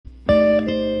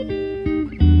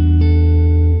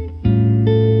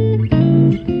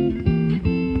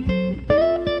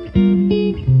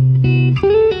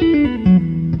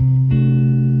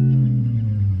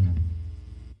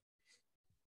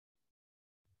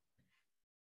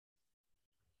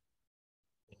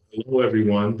Hello,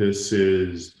 everyone. This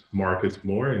is Marcus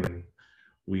Moore, and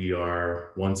we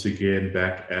are once again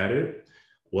back at it.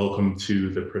 Welcome to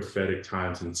the Prophetic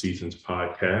Times and Seasons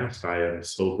podcast. I am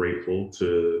so grateful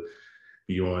to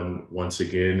be on once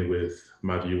again with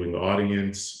my viewing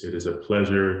audience. It is a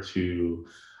pleasure to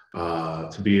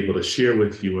be able to share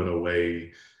with you in a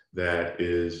way that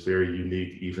is very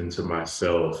unique even to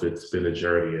myself. It's been a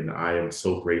journey, and I am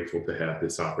so grateful to have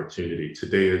this opportunity.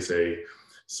 Today is a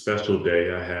special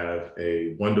day. I have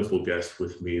a wonderful guest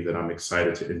with me that I'm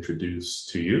excited to introduce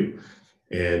to you.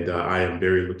 And I am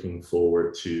very looking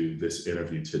forward to this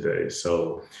interview today.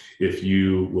 So if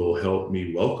you will help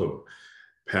me welcome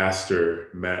Pastor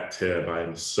Matt Tebb. I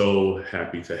am so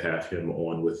happy to have him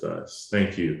on with us.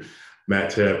 Thank you,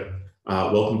 Matt Tebb.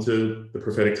 Welcome to the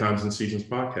Prophetic Times and Seasons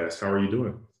podcast. How are you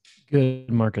doing? Good,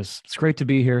 Marcus. It's great to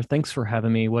be here. Thanks for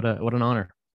having me. What an honor.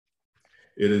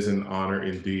 It is an honor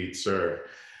indeed, sir.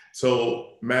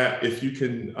 So, Matt, if you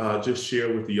can just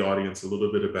share with the audience a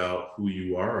little bit about who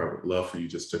you are, I would love for you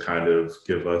just to kind of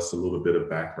give us a little bit of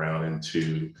background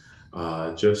into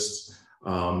just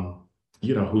who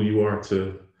you are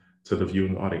to the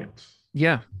viewing audience.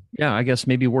 Yeah. Yeah. I guess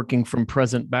maybe working from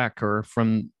present back or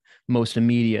from most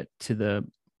immediate to the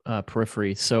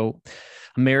periphery. So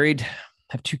I'm married,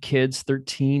 have two kids,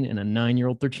 13 and a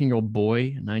 9-year-old, 13-year-old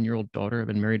boy, a 9-year-old daughter. I've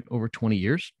been married over 20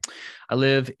 years. I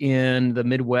live in the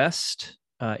Midwest,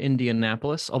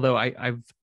 Indianapolis, although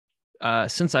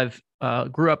since I've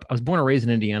grew up, I was born and raised in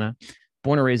Indiana,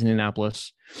 born and raised in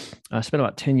Indianapolis. I spent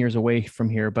about 10 years away from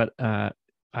here, but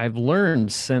I've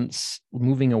learned since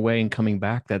moving away and coming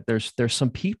back that there's some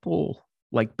people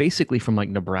like basically from like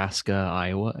Nebraska,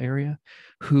 Iowa area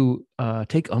who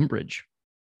take umbrage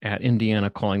at Indiana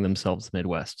calling themselves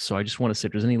Midwest. So I just want to say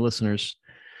if there's any listeners,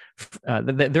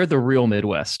 they're the real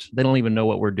Midwest. They don't even know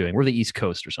what we're doing. We're the East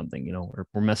Coast or something,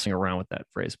 we're messing around with that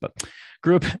phrase. But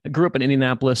grew up in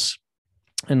Indianapolis,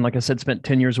 and like I said, spent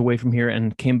 10 years away from here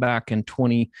and came back in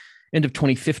end of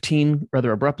 2015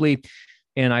 rather abruptly.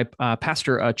 And I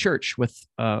pastor a church with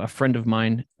a friend of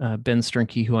mine, Ben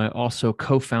Sternke, who I also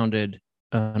co-founded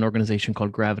an organization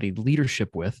called Gravity Leadership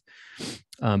with.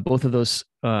 Both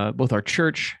our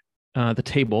church, The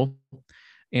Table,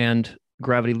 and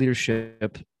Gravity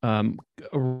Leadership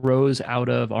arose out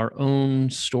of our own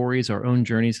stories, our own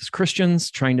journeys as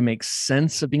Christians, trying to make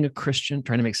sense of being a Christian,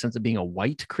 trying to make sense of being a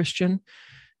white Christian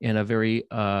in a very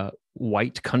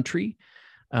white country.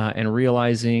 And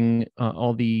realizing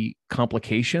all the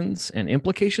complications and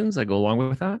implications that go along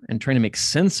with that and trying to make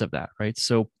sense of that, right?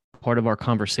 So part of our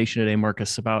conversation today,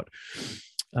 Marcus, about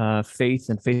faith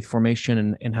and faith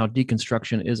formation and how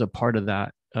deconstruction is a part of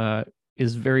that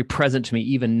is very present to me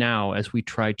even now as we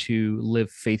try to live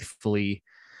faithfully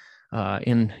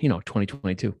in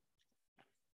 2022.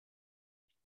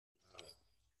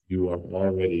 You are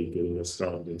already getting us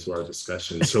started into our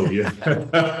discussion. So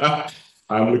yeah.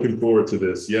 I'm looking forward to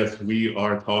this. Yes, we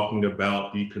are talking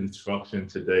about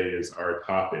deconstruction today is our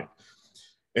topic.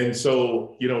 And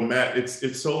so, Matt,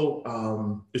 it's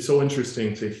so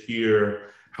interesting to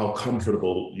hear how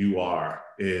comfortable you are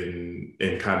in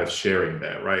kind of sharing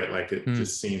that, right? Like it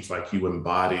just seems like you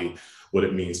embody what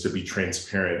it means to be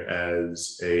transparent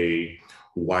as a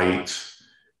white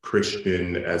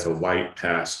Christian, as a white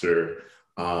pastor.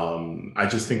 I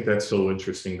just think that's so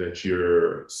interesting that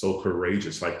you're so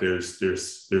courageous. Like there's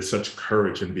such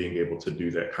courage in being able to do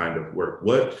that kind of work.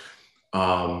 What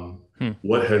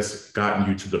has gotten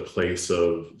you to the place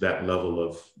of that level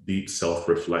of deep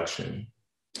self-reflection?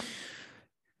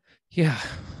 Yeah.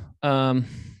 I'll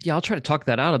try to talk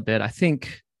that out a bit. I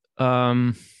think,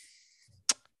 Marcus,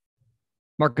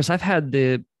 I've had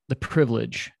the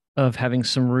privilege of having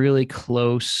some really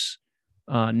close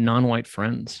non-white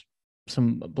friends,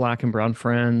 some Black and brown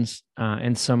friends,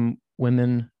 and some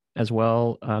women as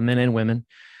well, men and women,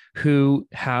 who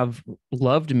have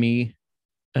loved me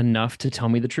enough to tell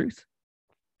me the truth.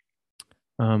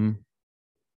 And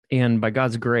by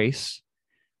God's grace,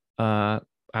 I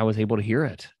was able to hear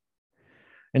it.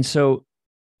 And so,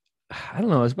 I don't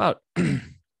know, it's about,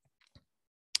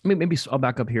 maybe I'll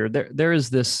back up here. There is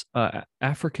this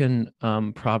African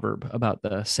proverb about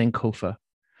the Sankofa,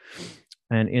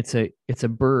 and it's a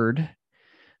bird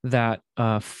that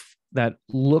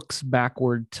looks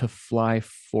backward to fly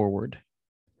forward.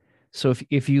 So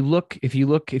if you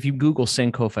Google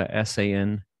Sankofa,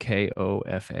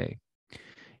 Sankofa,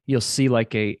 you'll see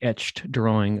like a etched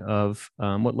drawing of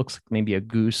what looks like maybe a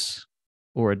goose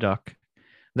or a duck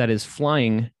that is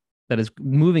flying, that is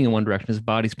moving in one direction. His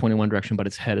body's pointing in one direction, but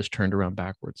its head is turned around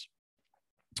backwards.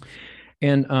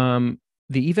 And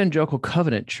the Evangelical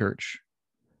Covenant Church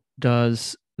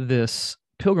does this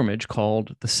pilgrimage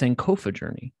called the Sankofa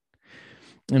journey.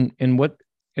 And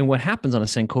what happens on a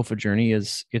Sankofa journey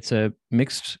is it's a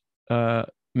mixed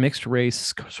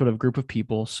race sort of group of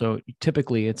people. So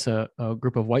typically it's a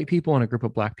group of white people and a group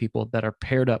of Black people that are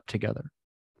paired up together.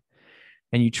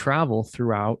 And you travel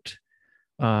throughout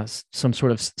some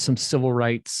civil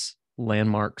rights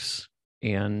landmarks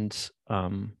and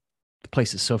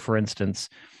places. So for instance,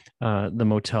 the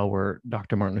motel where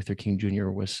Dr. Martin Luther King Jr.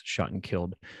 was shot and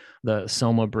killed, the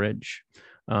Selma Bridge.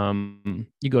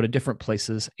 You go to different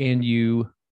places and you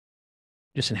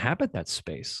just inhabit that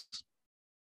space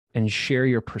and share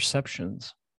your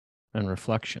perceptions and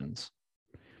reflections,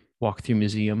 walk through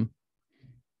museum,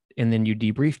 and then you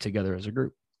debrief together as a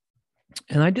group.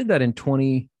 And I did that in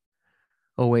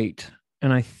 2008.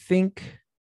 And I think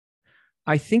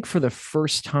for the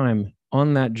first time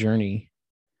on that journey,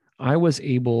 I was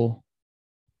able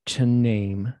to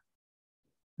name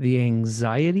the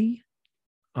anxiety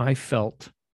I felt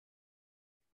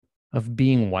of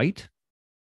being white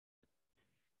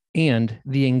and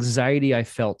the anxiety I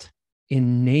felt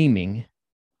in naming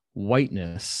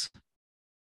whiteness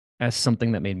as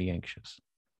something that made me anxious.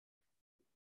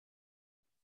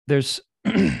 And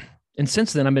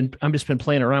since then I've just been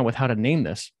playing around with how to name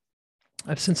this.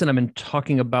 Since then I've been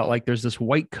talking about like there's this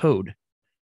white code.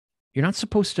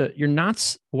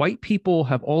 White people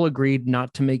have all agreed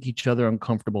not to make each other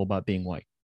uncomfortable about being white.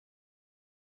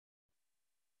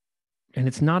 And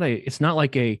it's not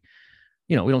like we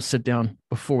don't sit down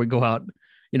before we go out,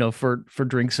 for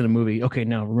drinks in a movie. Okay,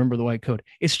 now remember the white code.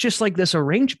 It's just like this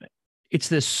arrangement. It's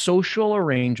this social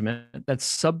arrangement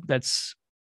that's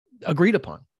agreed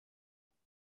upon,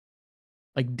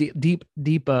 like deeply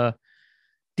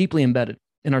embedded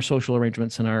in our social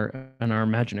arrangements and our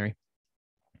imaginary.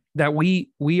 That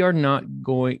we are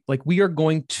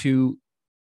going to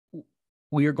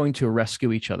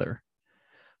rescue each other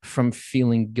from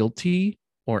feeling guilty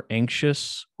or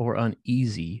anxious or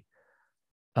uneasy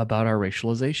about our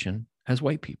racialization as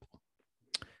white people.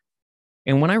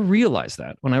 And when I realized,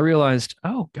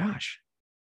 oh gosh,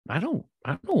 I don't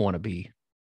want to be,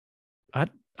 it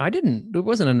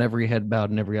wasn't an every head bowed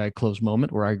and every eye closed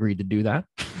moment where I agreed to do that.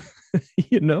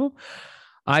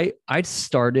 I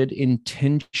started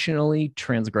intentionally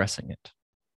transgressing it,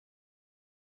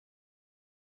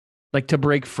 like to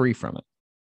break free from it.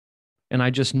 And I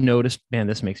just noticed, man,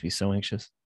 this makes me so anxious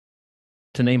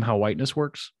to name how whiteness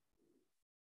works.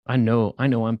 I know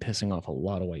I'm pissing off a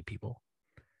lot of white people,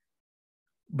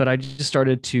 but I just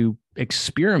started to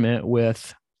experiment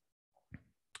with,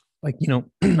 like,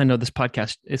 I know this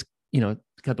podcast is,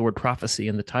 got the word prophecy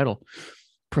in the title,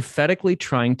 prophetically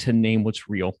trying to name what's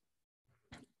real,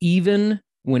 even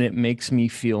when it makes me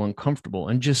feel uncomfortable.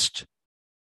 And just,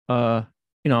 I'll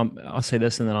say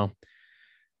this and then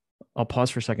I'll pause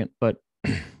for a second, but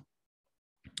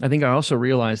I think I also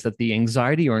realized that the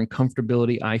anxiety or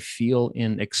uncomfortability I feel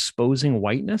in exposing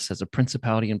whiteness as a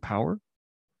principality and power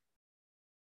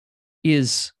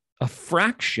is a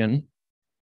fraction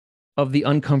of the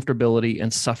uncomfortability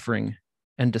and suffering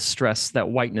and distress that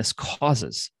whiteness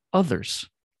causes others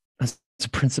as a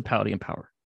principality and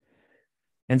power.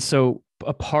 And so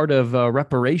a part of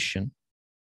reparation,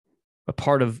 a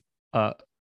part of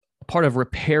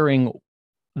repairing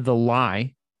the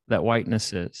lie that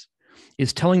whiteness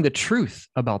is telling the truth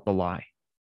about the lie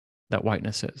that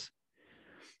whiteness is,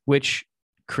 which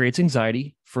creates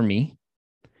anxiety for me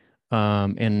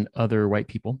and other white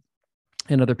people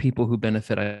and other people who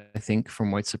benefit, I think,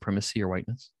 from white supremacy or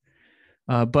whiteness.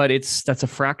 But that's a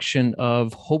fraction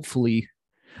of, hopefully,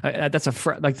 that's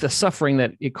like the suffering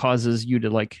that it causes you to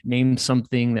like name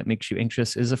something that makes you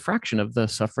anxious is a fraction of the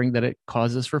suffering that it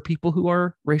causes for people who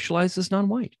are racialized as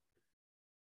non-white.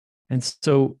 And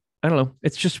so I don't know.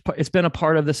 It's been a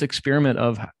part of this experiment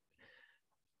of,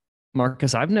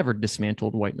 Marcus, I've never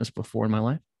dismantled whiteness before in my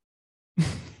life.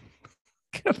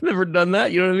 I've never done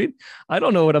that. You know what I mean? I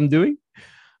don't know what I'm doing,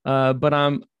 but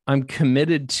I'm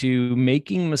committed to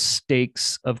making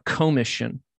mistakes of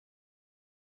commission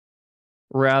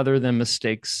rather than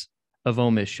mistakes of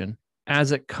omission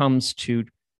as it comes to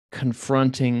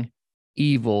confronting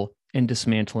evil and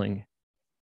dismantling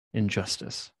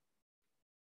injustice.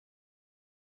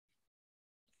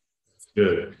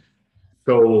 Good.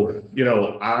 So,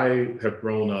 I have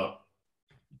grown up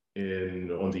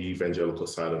on the evangelical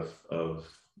side of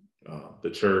the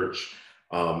church,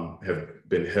 have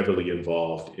been heavily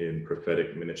involved in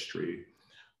prophetic ministry.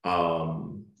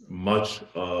 Much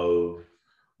of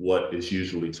what is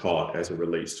usually taught as it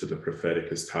relates to the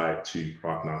prophetic is tied to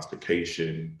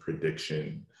prognostication,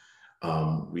 prediction.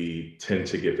 We tend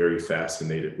to get very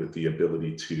fascinated with the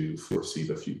ability to foresee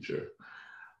the future.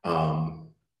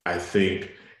 I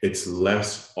think it's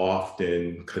less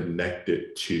often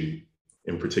connected to,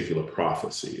 in particular,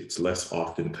 prophecy. It's less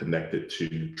often connected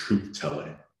to truth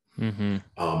telling. Mm-hmm.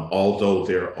 Although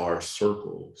there are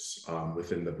circles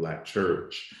within the Black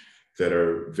church that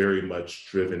are very much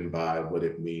driven by what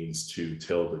it means to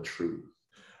tell the truth,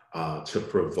 to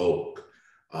provoke.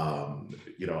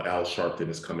 Al Sharpton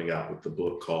is coming out with the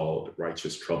book called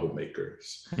Righteous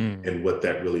Troublemakers, and what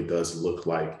that really does look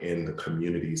like in the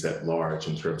communities at large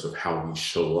in terms of how we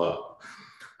show up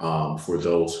for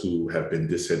those who have been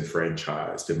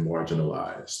disenfranchised and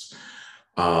marginalized.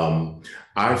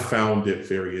 I found it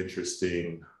very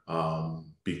interesting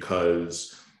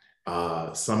because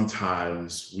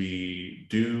sometimes we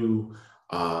do,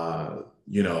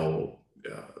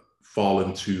 fall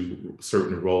into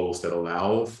certain roles that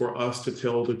allow for us to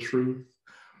tell the truth.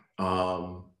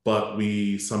 But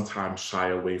we sometimes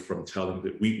shy away from telling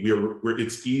that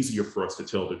it's easier for us to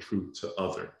tell the truth to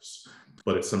others,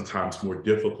 but it's sometimes more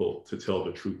difficult to tell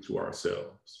the truth to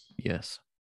ourselves. Yes.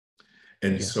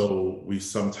 And so we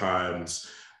sometimes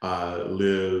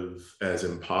live as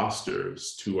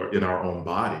imposters in our own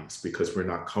bodies because we're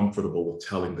not comfortable with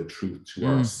telling the truth to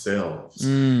ourselves.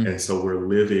 And so we're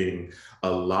living a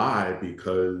lie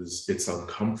because it's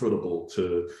uncomfortable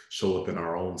to show up in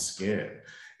our own skin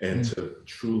and to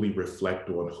truly reflect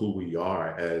on who we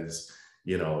are as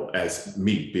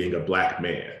me being a Black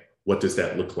man. What does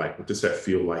that look like? What does that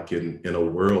feel like in a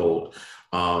world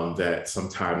that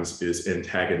sometimes is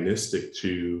antagonistic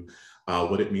to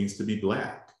what it means to be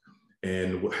Black?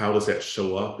 And how does that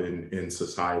show up in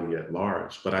society at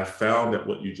large? But I found that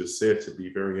what you just said to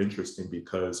be very interesting,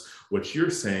 because what you're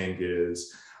saying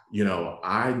is,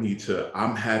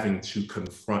 I'm having to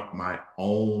confront my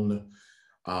own,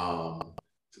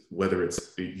 whether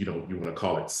it's, you want to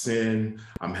call it sin.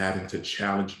 I'm having to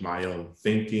challenge my own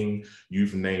thinking.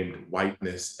 You've named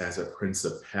whiteness as a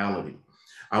principality.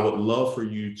 I would love for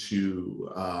you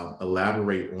to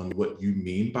elaborate on what you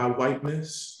mean by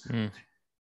whiteness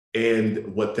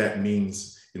and what that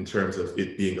means in terms of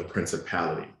it being a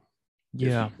principality.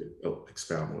 Yeah. If you could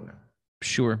expound on that.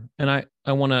 Sure. And I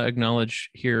want to acknowledge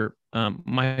here,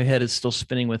 my head is still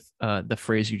spinning with the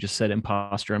phrase you just said,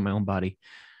 imposter in my own body.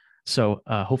 So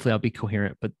hopefully I'll be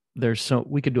coherent, but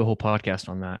we could do a whole podcast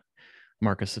on that,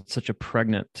 Marcus. It's such a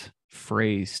pregnant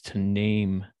phrase to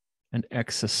name an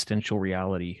existential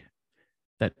reality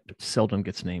that seldom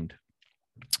gets named.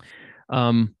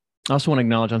 I also want to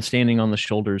acknowledge I'm standing on the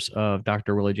shoulders of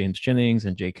Dr. Willie James Jennings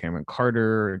and J. Cameron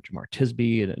Carter, Jamar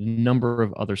Tisby, and a number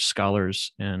of other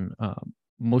scholars, and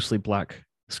mostly Black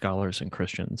scholars and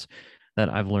Christians that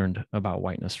I've learned about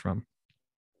whiteness from.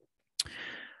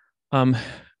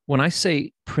 When I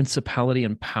say principality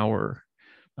and power,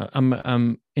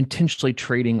 I'm intentionally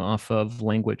trading off of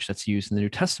language that's used in the New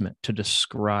Testament to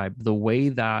describe the way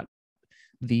that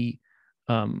the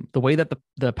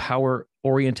power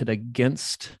oriented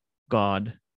against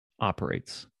God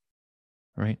operates.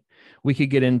 Right? We could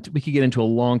get into a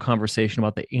long conversation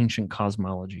about the ancient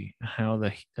cosmology, how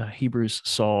the Hebrews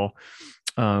saw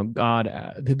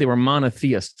God. They were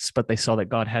monotheists, but they saw that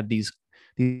God had these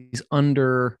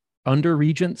under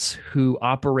regents who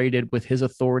operated with his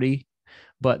authority,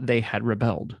 but they had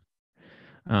rebelled.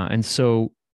 And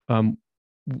so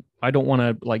I don't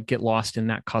want to get lost in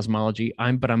that cosmology.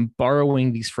 But I'm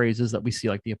borrowing these phrases that we see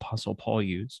like the Apostle Paul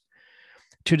used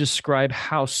to describe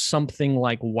how something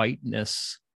like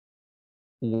whiteness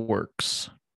works.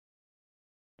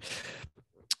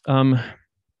 When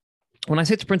I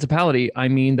say it's a principality, I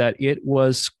mean that it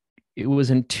was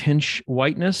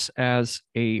whiteness as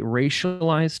a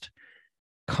racialized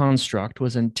construct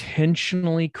was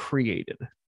intentionally created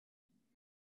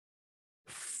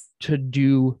to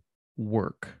do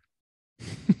work.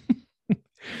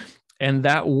 And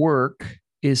that work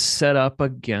is set up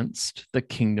against the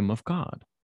kingdom of God.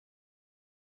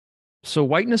 So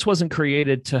whiteness wasn't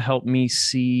created to help me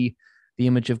see the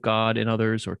image of God in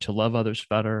others, or to love others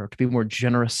better, or to be more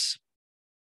generous.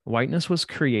 Whiteness was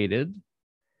created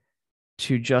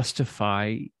to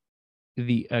justify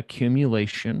the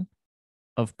accumulation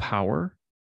of power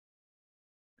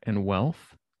and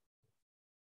wealth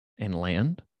and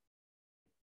land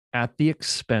at the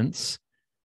expense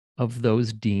of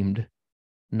those deemed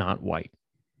not white.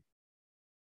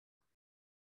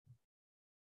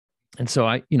 And so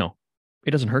it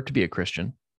doesn't hurt to be a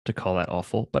Christian to call that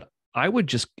awful, but I would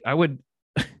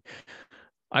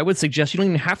suggest you don't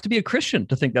even have to be a Christian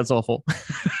to think that's awful.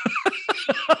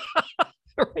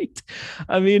 Right.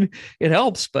 I mean, it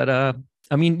helps, but a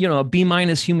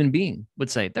B- human being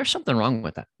would say there's something wrong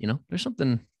with that. There's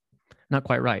something not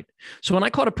quite right. So when I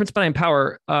call it a principality in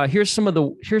power, here's some of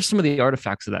the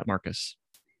artifacts of that, Marcus.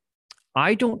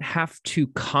 I don't have to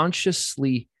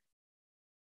consciously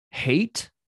hate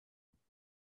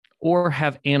or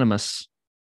have animus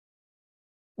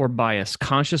or bias,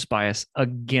 conscious bias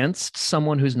against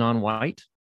someone who's non-white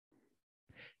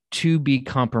to be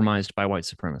compromised by white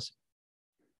supremacy.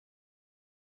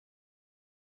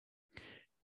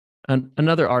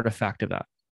 Another artifact of that,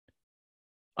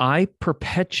 I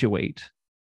perpetuate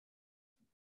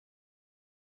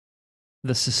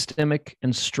the systemic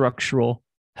and structural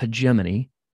hegemony,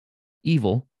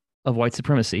 evil of white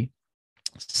supremacy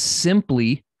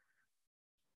simply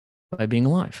by being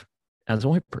alive as a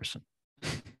white person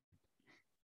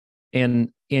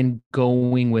and in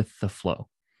going with the flow.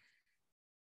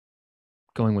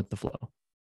 Going with the flow.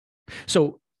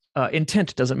 So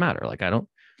intent doesn't matter. Like I don't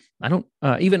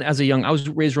even as a young, I was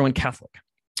raised Roman Catholic.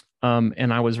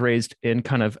 And I was raised in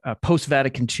kind of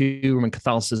post-Vatican II Roman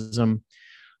Catholicism.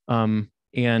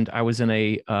 And I was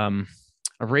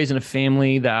raised in a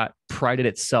family that prided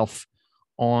itself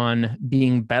on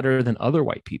being better than other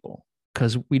white people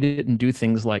because we didn't do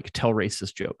things like tell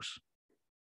racist jokes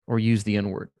or use the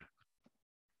N-word.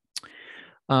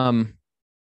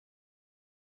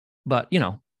 But you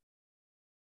know,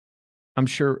 I'm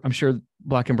sure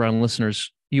Black and brown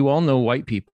listeners, you all know white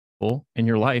people in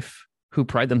your life who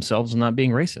pride themselves on not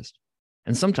being racist.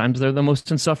 And sometimes they're the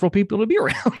most insufferable people to be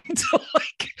around. So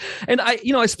and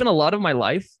I spent a lot of my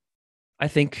life, I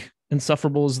think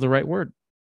insufferable is the right word,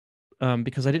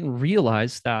 because I didn't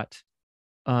realize that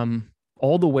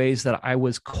all the ways that I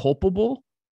was culpable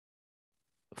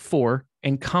for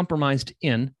and compromised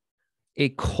in a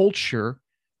culture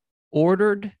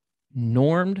ordered,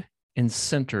 normed, and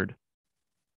centered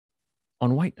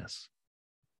on whiteness.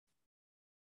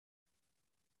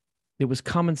 It was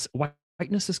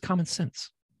whiteness is common sense.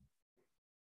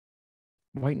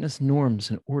 Whiteness norms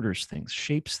and orders things,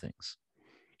 shapes things.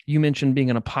 You mentioned being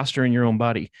an imposter in your own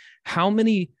body. How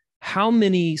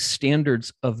many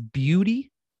standards of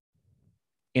beauty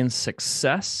and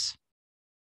success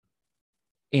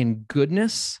and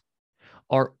goodness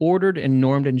are ordered and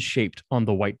normed and shaped on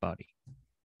the white body?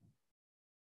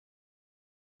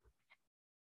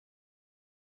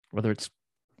 Whether it's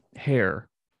hair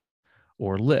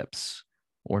or lips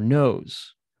or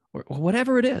nose or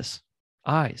whatever it is,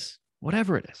 eyes,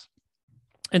 whatever it is.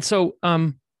 And so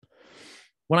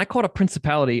when I call it a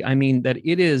principality, I mean that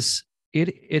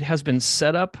it has been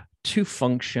set up to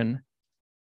function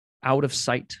out of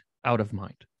sight, out of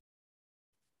mind.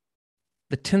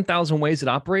 The 10,000 ways it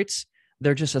operates,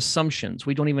 they're just assumptions.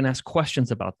 We don't even ask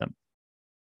questions about them.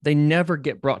 They never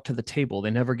get brought to the table.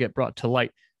 They never get brought to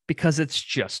light because it's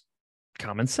just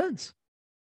common sense,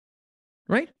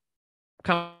 right?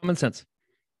 Common sense.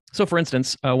 So for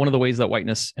instance, one of the ways that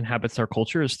whiteness inhabits our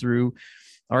culture is through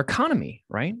our economy,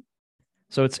 right?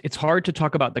 So it's hard to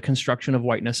talk about the construction of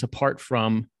whiteness apart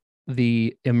from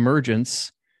the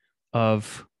emergence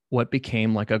of what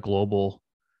became like a global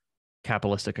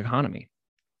capitalistic economy.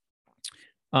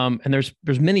 And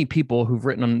there's many people who've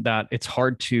written on that. It's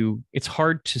hard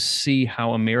to see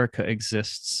how America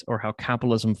exists or how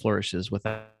capitalism flourishes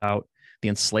without the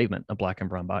enslavement of Black and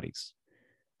brown bodies.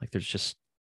 Like there's just,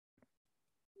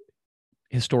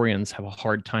 historians have a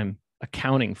hard time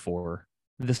accounting for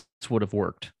this would have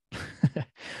worked,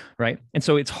 right? And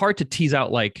so it's hard to tease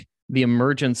out like the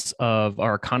emergence of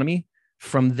our economy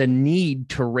from the need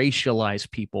to racialize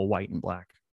people, white and Black,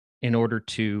 in order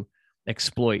to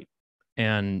exploit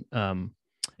and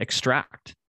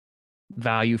extract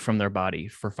value from their body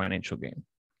for financial gain.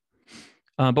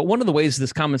 But one of the ways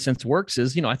this common sense works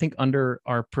is, I think under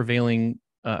our prevailing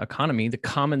economy, the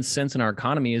common sense in our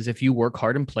economy is if you work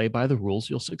hard and play by the rules,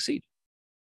 you'll succeed.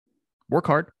 Work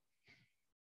hard,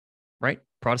 right?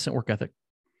 Protestant work ethic.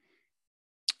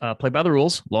 Play by the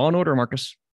rules, law and order,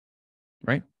 Marcus,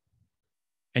 right?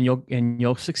 And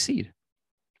you'll succeed.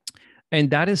 And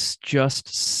that is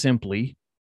just simply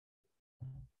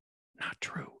not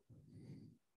true.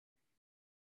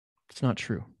 It's not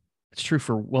true. It's true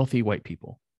for wealthy white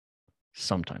people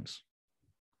sometimes.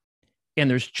 And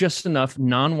there's just enough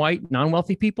non-white,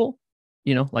 non-wealthy people,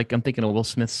 like I'm thinking of Will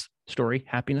Smith's story,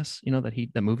 Happiness,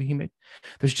 that movie he made.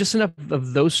 There's just enough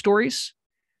of those stories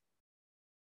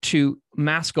to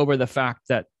mask over the fact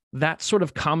that that sort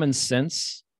of common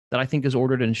sense that I think is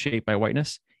ordered and shaped by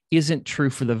whiteness isn't true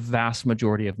for the vast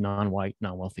majority of non-white,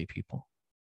 non-wealthy people.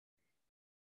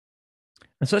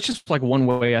 And so that's just like one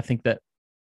way I think that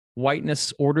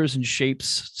whiteness orders and shapes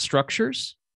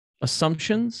structures,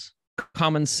 assumptions,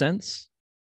 common sense,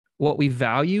 what we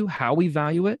value, how we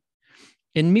value it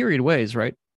in myriad ways,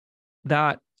 right?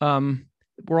 That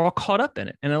we're all caught up in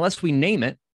it. And unless we name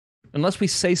it, unless we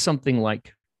say something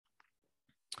like,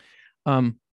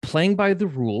 playing by the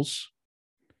rules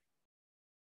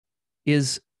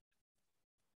is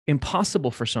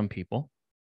impossible for some people,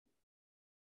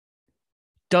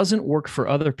 doesn't work for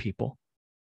other people,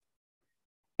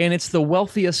 and it's the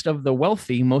wealthiest of the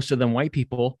wealthy, most of them white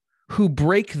people, who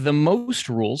break the most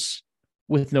rules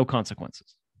with no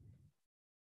consequences.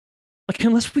 Like,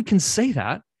 unless we can say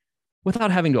that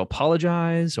without having to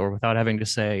apologize or without having to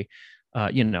say, well,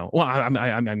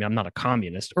 I'm not a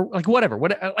communist or like whatever. We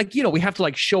have to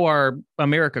like show our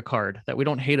America card that we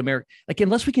don't hate America. Like,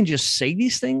 unless we can just say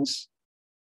these things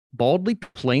boldly,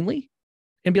 plainly,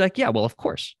 and be like, yeah, well, of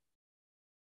course.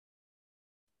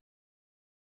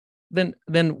 Then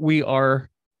we are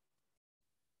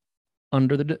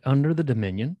under the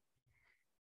dominion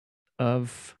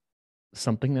of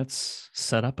something that's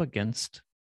set up against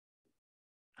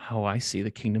how I see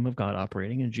the kingdom of God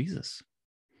operating in Jesus.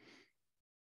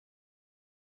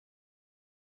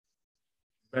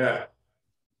 Matt,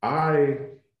 I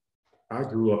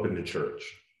grew up in the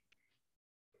church,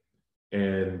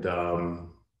 and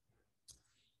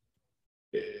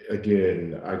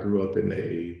again, I grew up in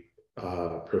a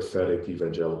prophetic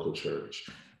evangelical church.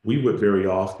 We would very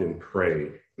often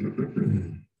pray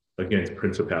against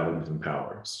principalities and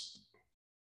powers.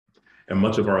 And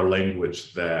much of our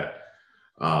language that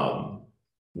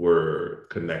were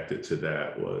connected to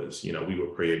that was, we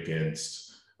would pray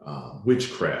against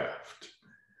witchcraft.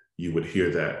 You would hear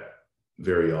that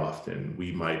very often.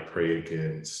 We might pray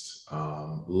against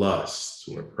lust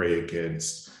or pray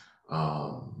against,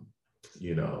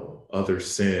 other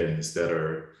sins that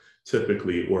are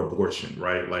typically, or abortion,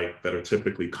 right? Like that are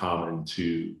typically common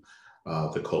to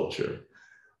the culture.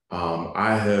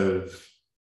 I have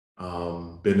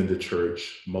been in the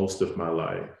church most of my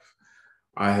life.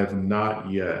 I have not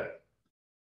yet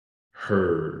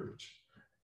heard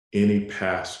any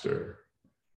pastor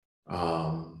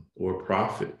or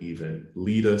prophet even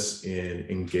lead us in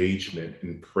engagement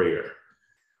in prayer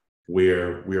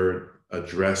where we're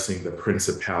addressing the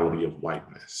principality of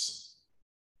whiteness.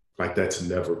 Like, that's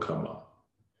never come up.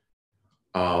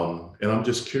 And I'm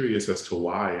just curious as to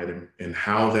why and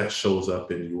how that shows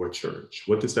up in your church.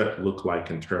 What does that look like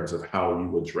in terms of how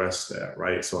you address that,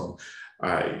 right? So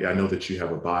I know that you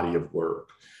have a body of work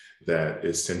that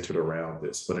is centered around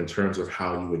this, but in terms of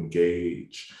how you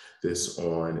engage this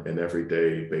on an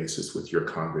everyday basis with your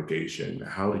congregation,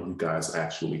 how do you guys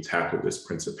actually tackle this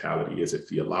principality? Is it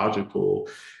theological?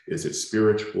 Is it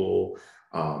spiritual?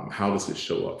 How does it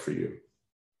show up for you?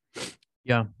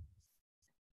 Yeah.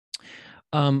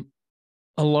 A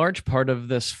large part of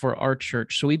this for our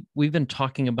church. So we've been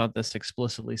talking about this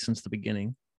explicitly since the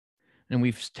beginning, and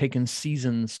we've taken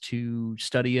seasons to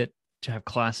study it, to have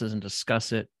classes and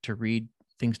discuss it, to read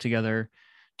things together,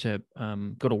 to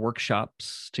go to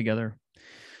workshops together.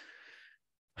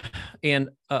 And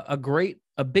a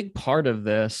big part of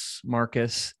this,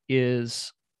 Marcus,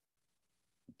 is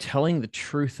telling the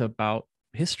truth about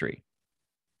history.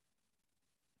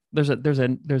 There's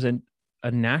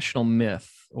a national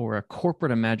myth or a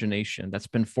corporate imagination that's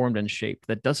been formed and shaped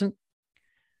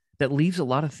that leaves a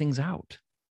lot of things out.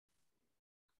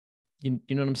 You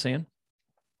know what I'm saying?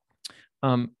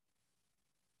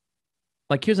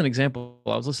 Like, here's an example.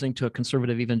 I was listening to a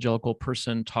conservative evangelical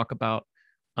person talk about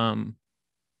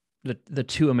the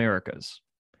two Americas.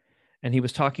 And he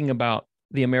was talking about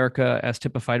the America as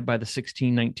typified by the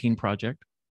 1619 Project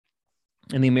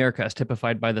and the America as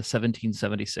typified by the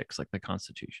 1776, like the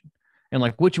Constitution. And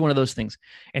like, which one of those things?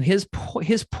 And his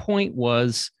point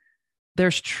was,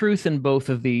 there's truth in both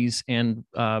of these. And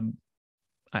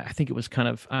I think it was kind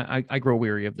of, I grow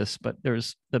weary of this, but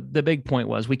there's the big point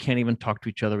was, we can't even talk to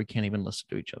each other. We can't even listen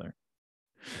to each other.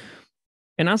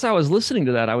 And as I was listening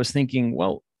to that, I was thinking,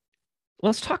 well,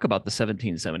 let's talk about the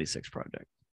 1776 Project.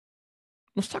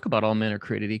 Let's talk about all men are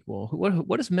created equal.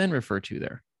 What does men refer to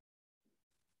there?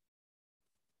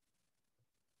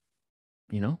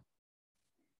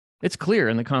 It's clear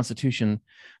in the Constitution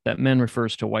that men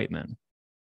refers to white men.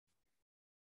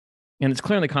 And it's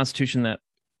clear in the Constitution that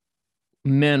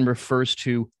men refers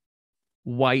to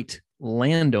white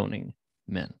landowning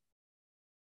men,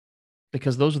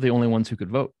 because those are the only ones who could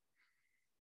vote.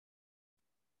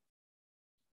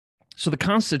 So the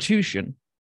Constitution,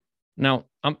 now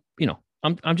I'm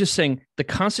just saying the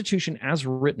Constitution as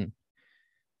written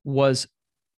was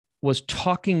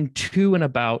talking to and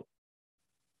about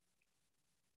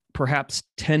perhaps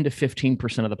 10 to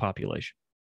 15% of the population.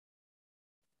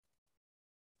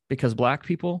 Because Black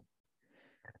people,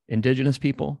 Indigenous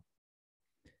people,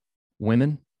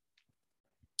 women,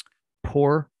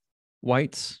 poor,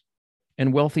 whites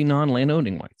and wealthy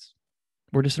non-landowning whites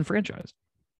were disenfranchised.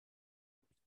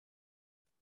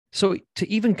 So to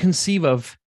even conceive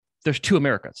of, there's two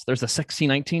Americas. There's the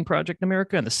 1619 Project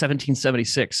America and the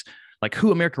 1776, like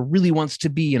who America really wants to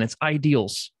be and its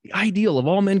ideals, the ideal of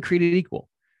all men created equal.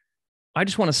 I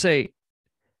just want to say,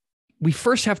 we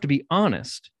first have to be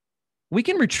honest. We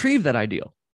can retrieve that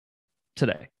ideal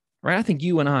today, right? I think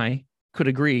you and I could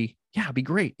agree, yeah, it'd be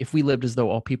great if we lived as though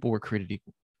all people were created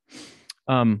equal.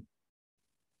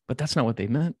 But that's not what they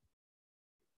meant.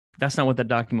 That's not what that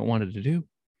document wanted to do.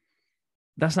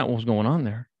 That's not what was going on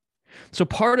there. So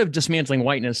part of dismantling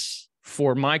whiteness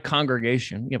for my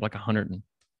congregation, we have like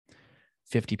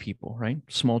 150 people, right?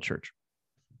 Small church,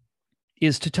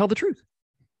 is to tell the truth.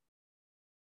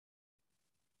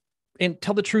 And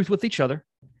tell the truth with each other.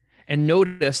 And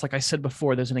notice, like I said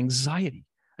before, there's an anxiety,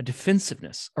 a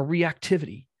defensiveness, a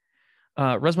reactivity.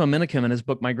 Resmaa Menakem, in his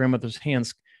book, My Grandmother's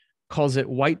Hands, calls it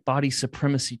white body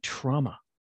supremacy trauma.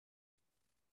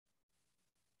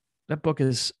 That book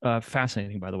is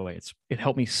fascinating, by the way. It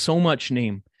helped me so much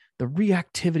name the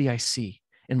reactivity I see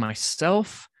in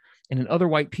myself and in other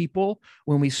white people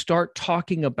when we start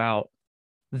talking about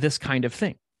this kind of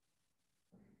thing.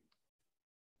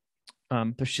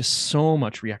 There's just so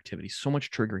much reactivity, so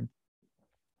much triggering.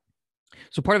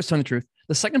 So part of it's telling the truth.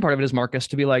 The second part of it is, Marcus,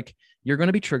 to be like, you're going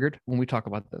to be triggered when we talk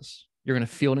about this. You're going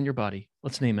to feel it in your body.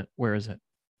 Let's name it. Where is it?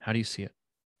 How do you see it?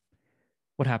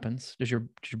 What happens? Does your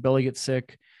belly get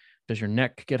sick? Does your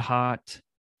neck get hot?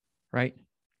 Right?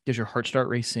 Does your heart start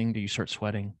racing? Do you start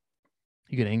sweating?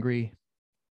 You get angry?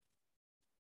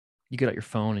 You get out your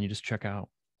phone and you just check out.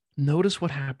 Notice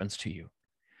what happens to you.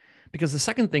 Because the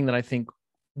second thing that I think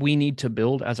we need to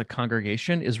build as a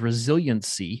congregation is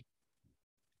resiliency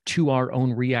to our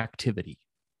own reactivity.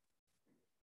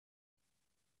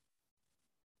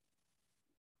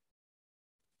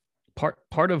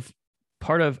 Part of,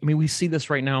 I mean, we see this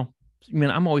right now. I mean,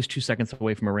 I'm always 2 seconds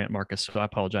away from a rant, Marcus, so I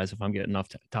apologize if I'm getting off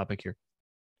topic here.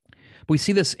 But we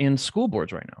see this in school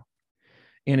boards right now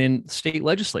and in state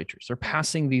legislatures. They're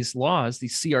passing these laws,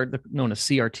 these known as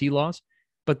CRT laws,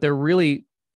 but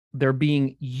they're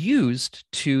being used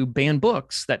to ban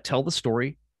books that tell the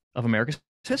story of America's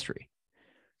history.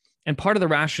 And part of the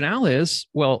rationale is,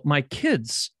 well, my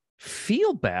kids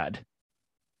feel bad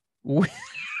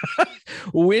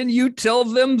when you tell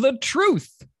them the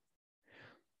truth.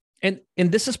 And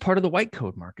this is part of the white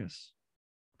code, Marcus,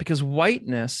 because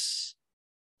whiteness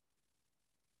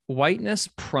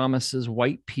promises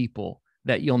white people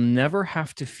that you'll never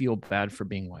have to feel bad for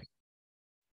being white.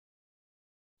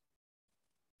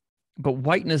 But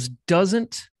whiteness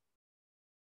doesn't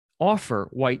offer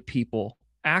white people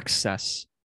access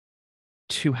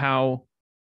to how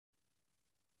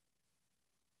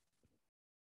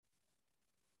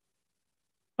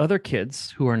other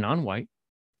kids who are non-white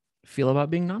feel about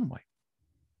being non-white.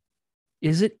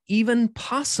 Is it even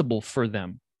possible for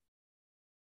them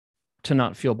to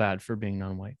not feel bad for being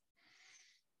non-white?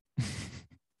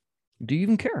 Do you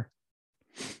even care?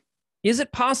 Is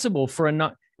it possible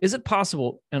is it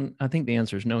possible, and I think the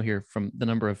answer is no here from the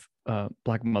number of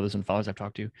Black mothers and fathers I've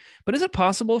talked to, but is it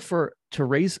possible to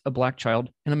raise a Black child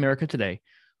in America today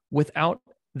without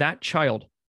that child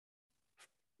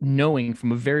knowing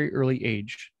from a very early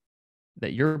age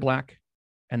that you're Black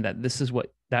and that this is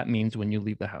what that means when you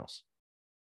leave the house?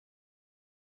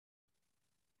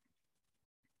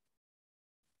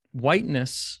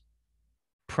 Whiteness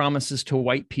promises to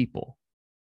white people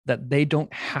that they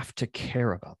don't have to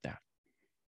care about that,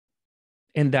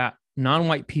 and that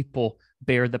non-white people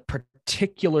bear the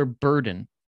particular burden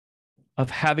of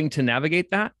having to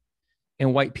navigate that,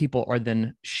 and white people are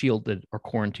then shielded or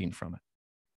quarantined from it.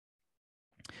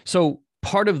 So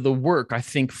part of the work, I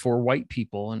think, for white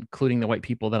people, including the white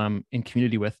people that I'm in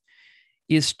community with,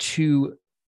 is to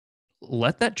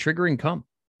let that triggering come.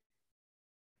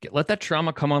 Let that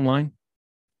trauma come online,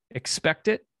 expect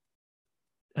it,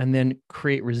 and then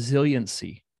create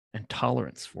resiliency and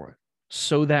tolerance for it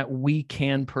so that we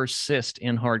can persist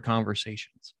in hard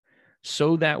conversations,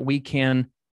 so that we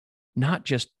can not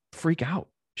just freak out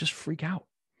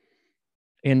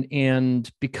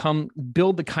and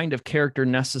build the kind of character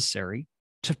necessary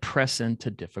to press into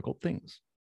difficult things.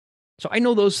 So I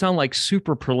know those sound like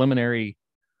super preliminary,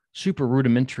 super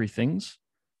rudimentary things,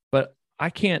 but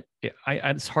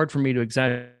it's hard for me to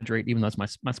exaggerate, even though that's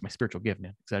my spiritual gift,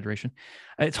 man, exaggeration.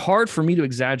 It's hard for me to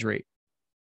exaggerate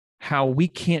how we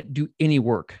can't do any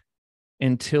work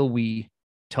until we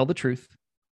tell the truth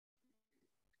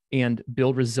and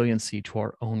build resiliency to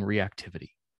our own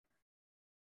reactivity.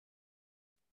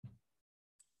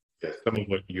 Yeah, some of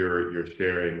what you're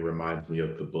sharing reminds me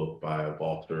of the book by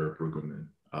Walter Brueggemann,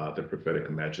 The Prophetic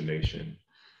Imagination.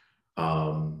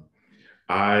 Um,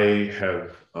 I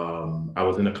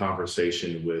was in a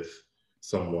conversation with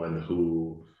someone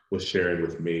who was sharing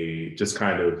with me just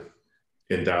kind of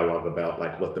in dialogue about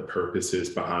like what the purpose is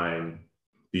behind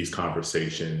these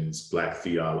conversations, Black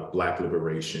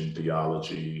liberation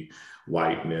theology,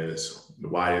 whiteness.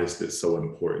 Why is this so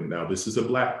important? Now, this is a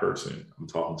Black person. I'm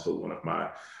talking to one of my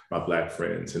Black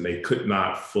friends, and they could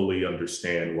not fully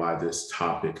understand why this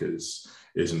topic is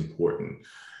important.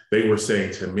 They were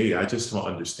saying to me, I just don't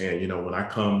understand. You know, when I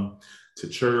come to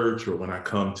church or when I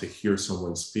come to hear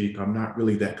someone speak, I'm not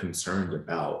really that concerned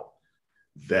about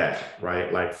that,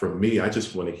 right? Like for me, I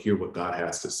just want to hear what God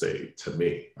has to say to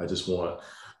me. I just want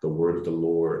the word of the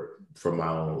Lord for my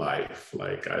own life.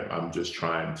 Like I'm just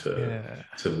trying to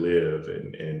live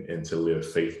and to live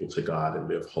faithful to God and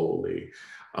live holy.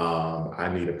 I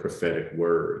need a prophetic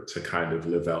word to kind of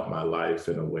live out my life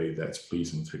in a way that's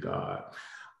pleasing to God.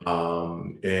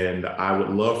 And I would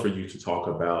love for you to talk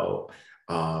about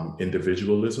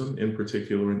individualism in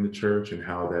particular in the church and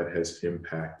how that has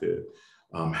impacted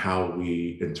how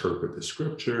we interpret the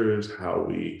scriptures, how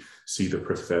we see the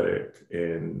prophetic,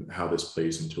 and how this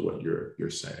plays into what you're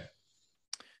saying.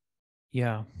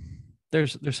 Yeah,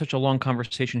 there's such a long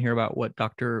conversation here about what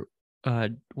Dr.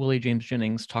 Willie James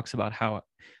Jennings talks about how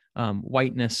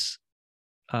whiteness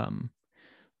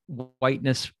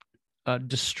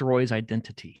destroys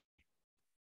identity.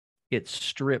 It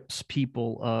strips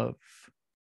people of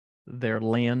their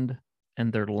land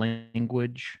and their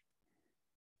language,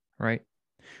 right?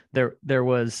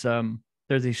 There's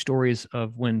these stories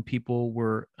of when people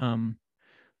were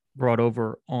brought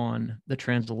over on the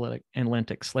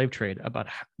transatlantic slave trade about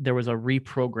there was a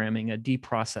reprogramming, a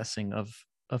deprocessing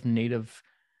of native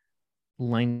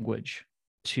language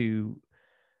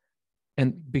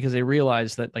and because they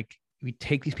realized that like we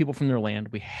take these people from their land,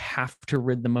 we have to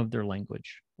rid them of their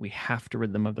language. We have to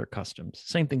rid them of their customs.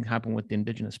 Same thing happened with the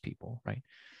indigenous people, right?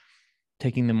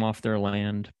 Taking them off their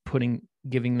land,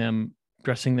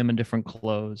 dressing them in different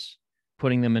clothes,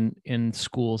 putting them in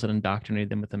schools that indoctrinated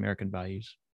them with American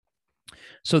values.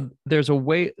 So there's a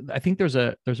way, I think there's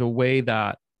a way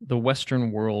that the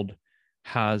Western world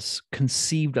has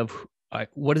conceived of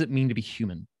what does it mean to be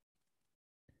human?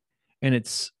 And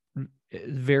it's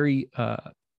very,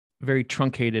 very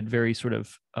truncated, very sort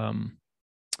of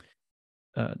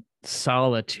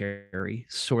solitary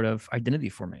sort of identity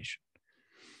formation.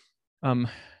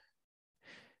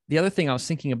 The other thing I was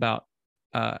thinking about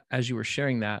as you were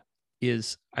sharing that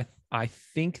is I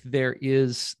think there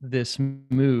is this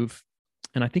move,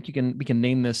 and I think we can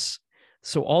name this.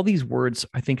 So all these words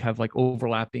I think have like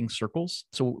overlapping circles.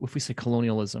 So if we say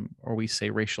colonialism, or we say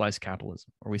racialized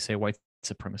capitalism, or we say white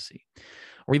supremacy,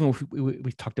 or even if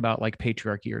we talked about like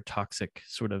patriarchy or toxic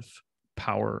sort of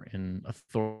power and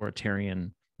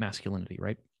authoritarian masculinity,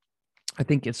 right? I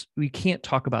think we can't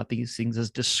talk about these things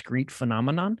as discrete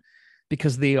phenomenon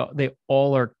because they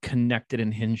all are connected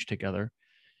and hinged together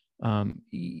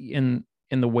in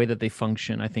the way that they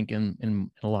function, I think,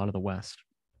 in a lot of the West.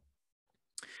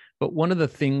 But one of the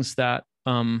things that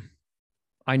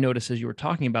I noticed as you were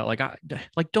talking about,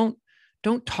 like don't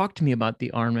talk to me about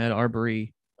the Ahmaud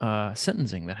Arbery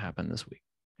sentencing that happened this week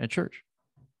at church.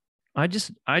 I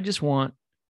just want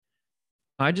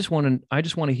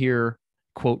to hear,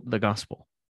 quote, the gospel,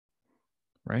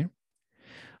 right?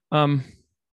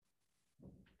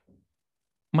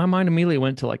 My mind immediately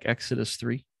went to like Exodus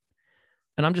 3.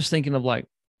 And I'm just thinking of like,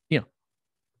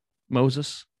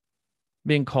 Moses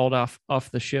being called off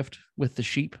the shift with the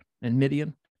sheep in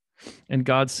Midian, and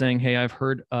God saying, "Hey, I've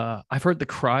heard the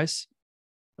cries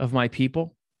of my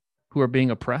people who are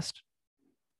being oppressed,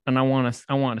 and I want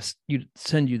to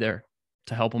send you there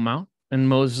to help them out." And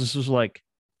Moses was like,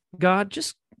 "God,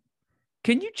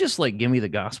 can you just like give me the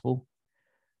gospel?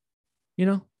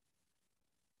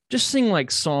 Just sing like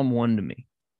Psalm 1 to me.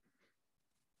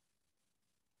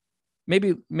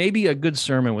 Maybe a good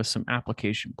sermon with some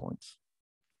application points."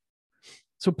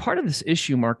 So part of this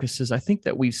issue, Marcus, is I think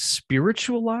that we've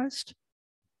spiritualized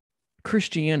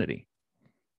Christianity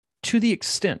to the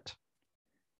extent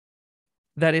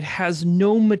that it has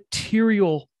no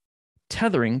material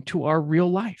tethering to our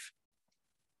real life.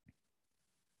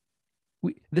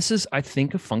 This is, I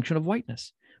think, a function of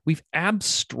whiteness. We've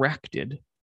abstracted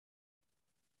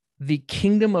the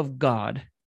kingdom of God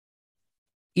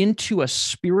into a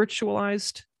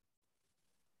spiritualized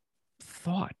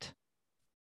thought.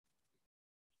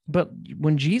 But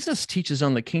when Jesus teaches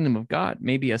on the kingdom of God,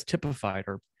 maybe as typified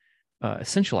or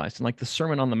essentialized in like the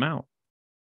Sermon on the Mount,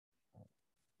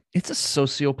 it's a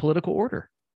socio-political order.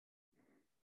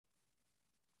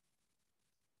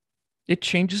 It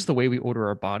changes the way we order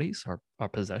our bodies, our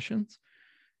possessions.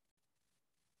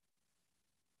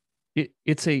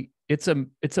 It's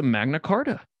a Magna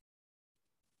Carta.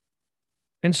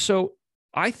 And so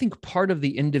I think part of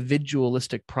the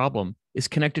individualistic problem is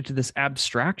connected to this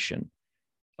abstraction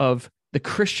of the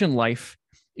Christian life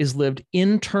is lived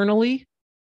internally,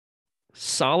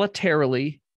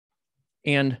 solitarily,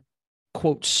 and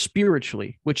quote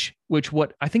spiritually, which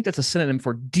what I think that's a synonym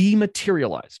for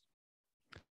dematerialized.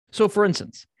 So for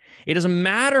instance, it doesn't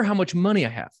matter how much money I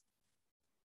have.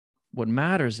 What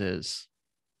matters is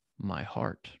my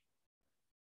heart.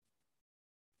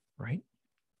 Right?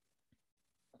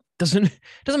 Doesn't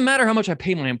matter how much I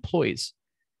pay my employees.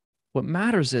 What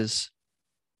matters is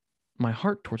my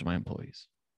heart towards my employees.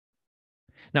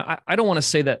 Now, I don't want to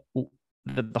say that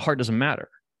the heart doesn't matter,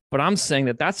 but I'm saying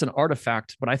that that's an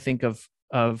artifact, but I think of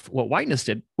what whiteness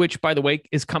did, which, by the way,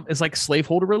 is like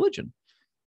slaveholder religion.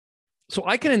 So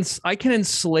I can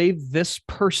enslave this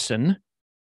person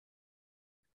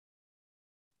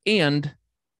and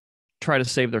try to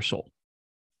save their soul.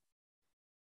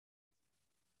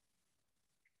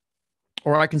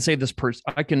 Or I can save this person.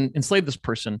 I can enslave this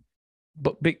person,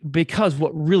 but because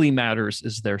what really matters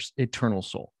is their eternal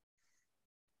soul,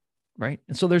 right?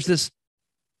 And so there's this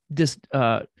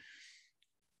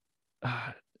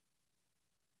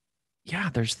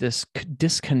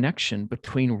disconnection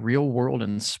between real world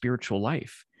and spiritual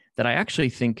life that I actually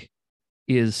think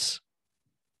is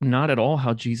not at all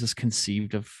how Jesus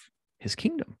conceived of his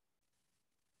kingdom.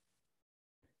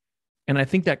 And I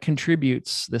think that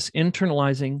contributes this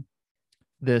internalizing,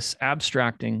 this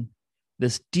abstracting,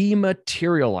 this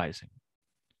dematerializing,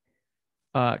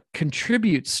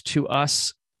 contributes to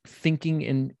us thinking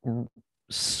in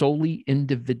solely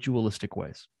individualistic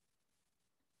ways.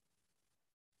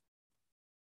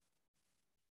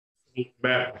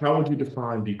 Matt, how would you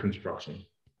define deconstruction?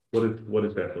 What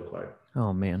does that look like?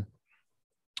 Oh man.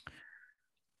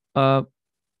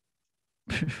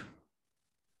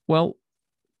 Well,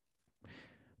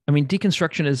 I mean,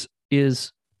 deconstruction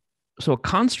is so a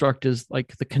construct is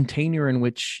like the container in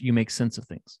which you make sense of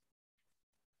things,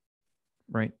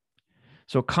 right?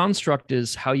 So a construct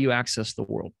is how you access the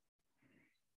world.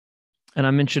 And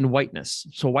I mentioned whiteness.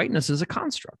 So whiteness is a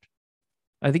construct.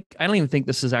 I don't even think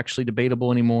this is actually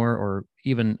debatable anymore or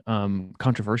even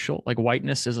controversial. Like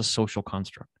whiteness is a social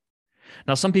construct.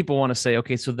 Now, some people want to say,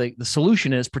 okay, so the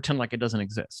solution is pretend like it doesn't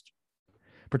exist.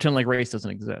 Pretend like race doesn't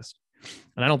exist.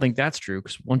 And I don't think that's true,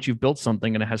 because once you've built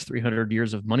something and it has 300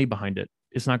 years of money behind it,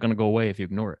 it's not going to go away if you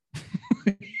ignore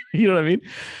it. You know what I mean?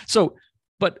 So,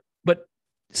 but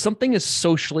something is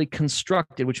socially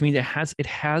constructed, which means it has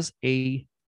a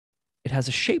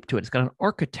shape to it. It's got an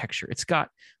architecture. It's got,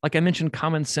 like I mentioned,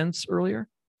 common sense earlier.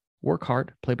 Work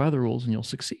hard, play by the rules, and you'll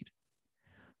succeed.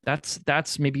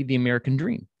 That's maybe the American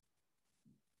dream,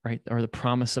 right? Or the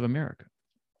promise of America.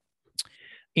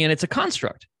 And it's a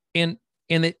construct. And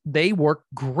they work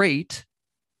great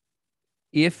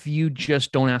if you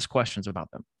just don't ask questions about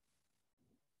them,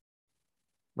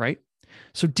 right?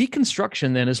 So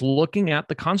deconstruction then is looking at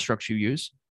the constructs you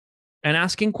use and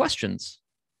asking questions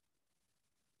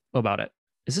about it.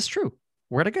 Is this true?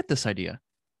 Where'd I get this idea?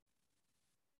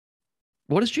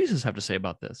 What does Jesus have to say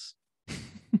about this?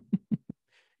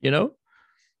 You know?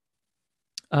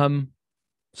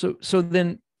 So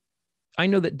then I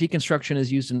know that deconstruction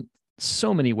is used in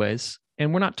so many ways,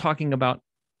 and we're not talking about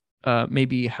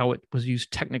maybe how it was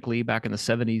used technically back in the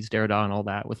 70s, Derrida and all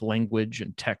that, with language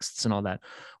and texts and all that.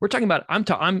 We're talking about,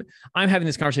 I'm having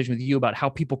this conversation with you about how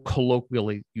people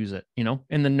colloquially use it, you know,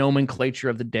 in the nomenclature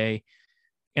of the day.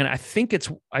 And I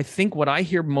think what I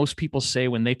hear most people say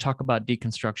when they talk about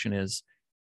deconstruction is,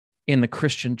 in the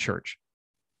Christian church,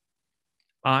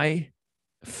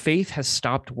 faith has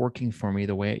stopped working for me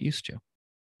the way it used to.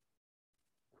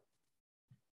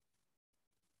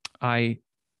 I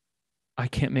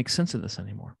can't make sense of this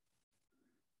anymore.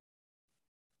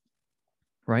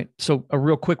 Right? So a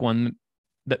real quick one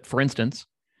that, for instance,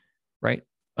 right?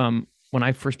 When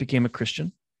I first became a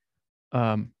Christian,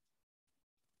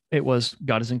 it was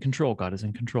God is in control, God is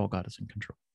in control, God is in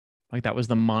control. Like that was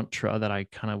the mantra that I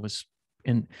kind of was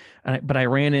in. But I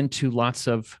ran into lots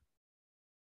of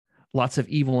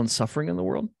evil and suffering in the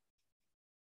world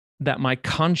that my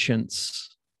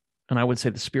conscience, and I would say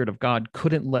the Spirit of God,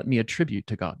 couldn't let me attribute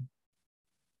to God.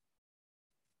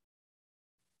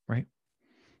 Right?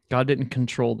 God didn't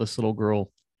control this little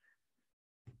girl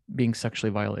being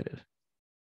sexually violated.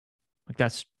 Like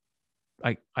that's,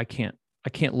 I can't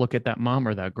look at that mom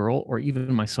or that girl or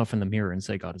even myself in the mirror and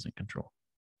say God is in control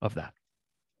of that.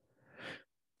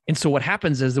 And so what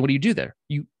happens is that what do you do there?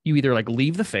 You either like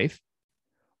leave the faith,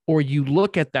 or you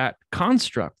look at that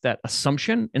construct, that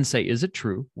assumption, and say, is it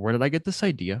true? Where did I get this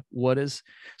idea?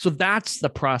 So that's the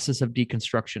process of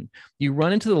deconstruction. You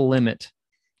run into the limit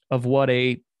of what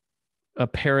a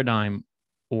paradigm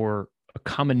or a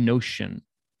common notion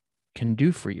can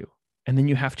do for you. And then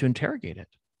you have to interrogate it.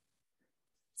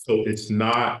 So it's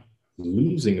not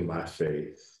losing my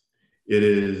faith. It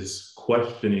is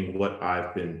questioning what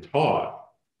I've been taught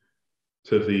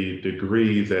to the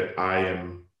degree that I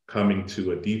am coming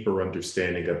to a deeper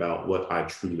understanding about what I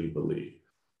truly believe.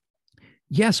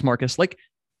 Yes, Marcus.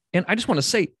 And I just want to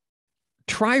say,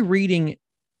 try reading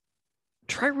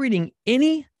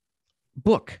any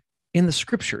book in the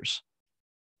scriptures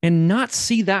and not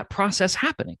see that process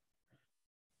happening.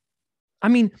 I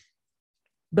mean,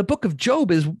 the book of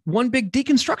Job is one big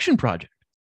deconstruction project,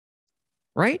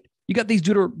 right? You got these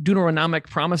Deuteronomic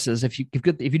promises. If you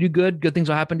do good, good things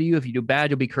will happen to you. If you do bad,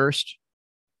 you'll be cursed.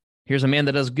 Here's a man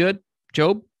that does good,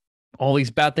 Job. All these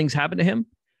bad things happen to him.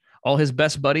 All his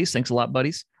best buddies, thanks a lot,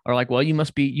 buddies, are like, well, you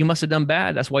must have done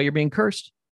bad. That's why you're being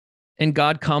cursed. And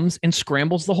God comes and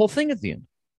scrambles the whole thing at the end,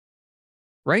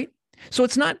 right? So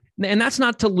it's not, and that's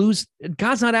not to lose.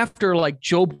 God's not after like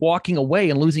Job walking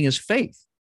away and losing his faith.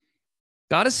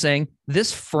 God is saying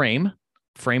this frame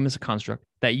is a construct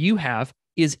that you have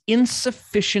is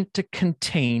insufficient to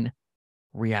contain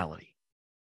reality.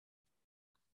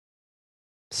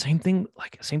 Same thing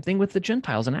with the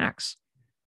Gentiles in Acts,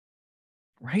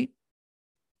 right?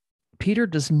 Peter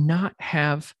does not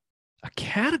have a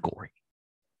category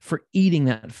for eating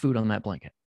that food on that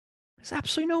blanket. There's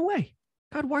absolutely no way.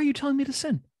 God, why are you telling me to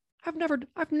sin? I've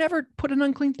never put an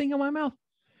unclean thing in my mouth.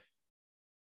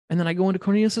 And then I go into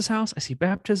Cornelius' house, I see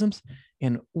baptisms,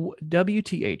 and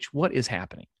WTH, what is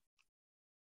happening?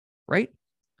 Right?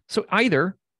 So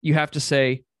either you have to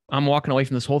say, I'm walking away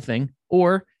from this whole thing,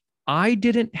 or I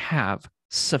didn't have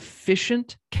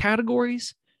sufficient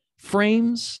categories,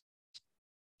 frames,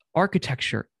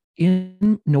 architecture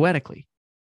noetically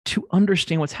to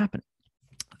understand what's happening.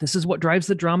 This is what drives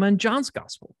the drama in John's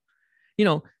gospel.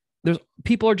 There's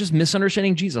people are just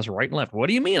misunderstanding Jesus right and left. What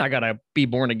do you mean I got to be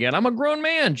born again? I'm a grown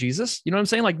man, Jesus. You know what I'm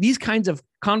saying? Like these kinds of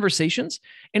conversations.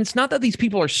 And it's not that these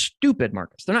people are stupid,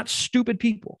 Marcus. They're not stupid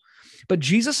people. But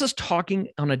Jesus is talking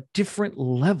on a different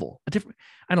level,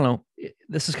 I don't know.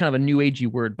 This is kind of a new agey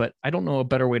word, but I don't know a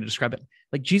better way to describe it.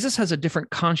 Like Jesus has a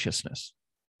different consciousness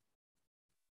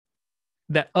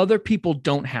that other people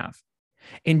don't have.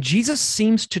 And Jesus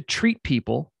seems to treat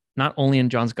people, not only in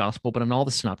John's gospel, but in all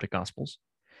the synoptic gospels,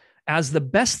 as the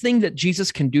best thing that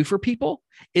Jesus can do for people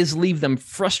is leave them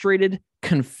frustrated,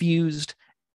 confused,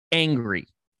 angry.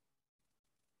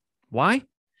 Why?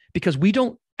 Because we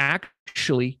don't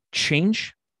actually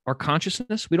change our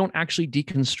consciousness. We don't actually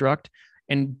deconstruct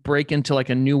and break into like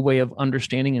a new way of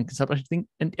understanding and conceptualizing,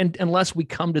 and unless we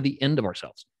come to the end of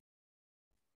ourselves.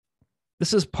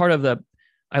 This is part of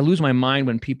I lose my mind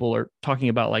when people are talking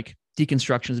about like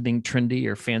deconstruction as being trendy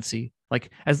or fancy,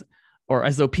 like as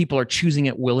though people are choosing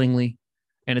it willingly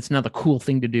and it's not the cool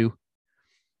thing to do.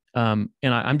 And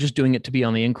I'm just doing it to be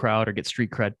on the in crowd or get street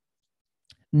cred.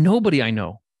 Nobody I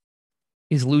know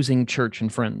is losing church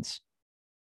and friends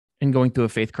and going through a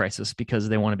faith crisis because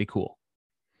they want to be cool.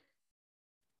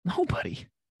 Nobody.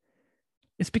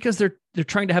 It's because they're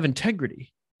trying to have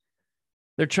integrity.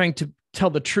 They're trying to tell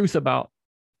the truth about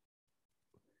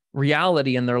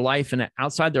reality in their life and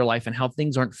outside their life and how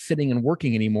things aren't fitting and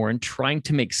working anymore and trying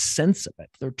to make sense of it.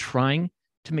 They're trying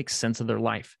to make sense of their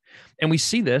life. And we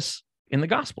see this in the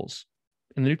Gospels,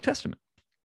 in the New Testament.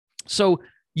 So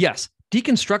yes,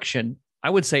 deconstruction, I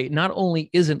would say, not only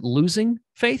isn't losing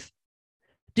faith,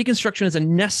 deconstruction is a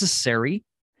necessary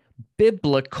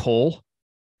biblical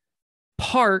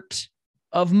part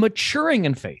of maturing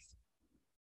in faith.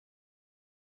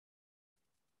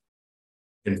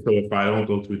 And so if I don't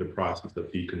go through the process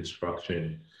of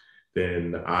deconstruction,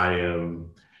 then I am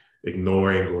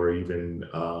ignoring or even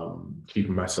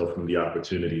keeping myself from the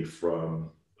opportunity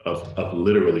of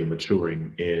literally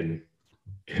maturing in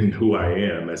who I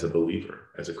am as a believer,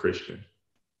 as a Christian.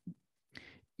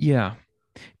 Yeah.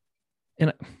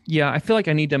 And yeah, I feel like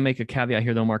I need to make a caveat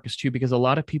here though, Marcus, too, because a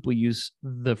lot of people use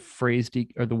the phrase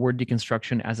or the word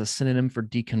deconstruction as a synonym for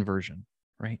deconversion,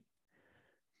 right?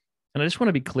 And I just want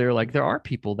to be clear, like there are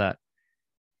people that,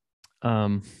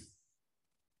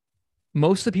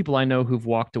 most of the people I know who've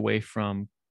walked away from,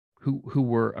 who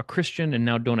were a Christian and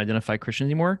now don't identify Christian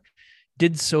anymore,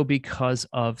 did so because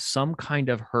of some kind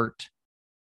of hurt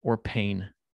or pain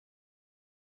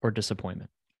or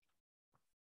disappointment.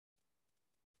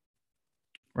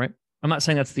 Right? I'm not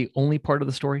saying that's the only part of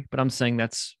the story, but I'm saying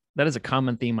that is a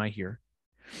common theme I hear.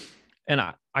 And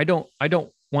I don't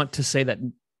want to say that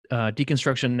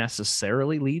deconstruction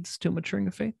necessarily leads to maturing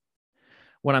of faith.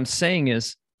 What I'm saying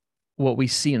is what we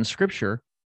see in scripture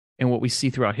and what we see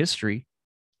throughout history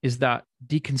is that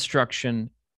deconstruction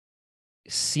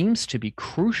seems to be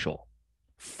crucial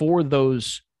for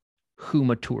those who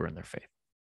mature in their faith.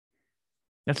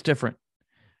 That's different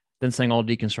than saying all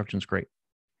deconstruction is great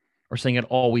or saying it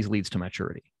always leads to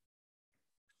maturity.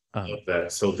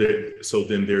 That. So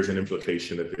then there's an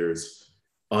implication that there's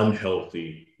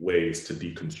unhealthy ways to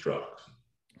deconstruct.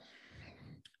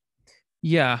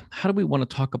 Yeah. How do we want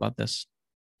to talk about this?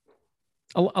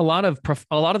 A lot of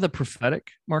the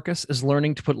prophetic, Marcus, is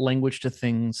learning to put language to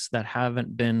things that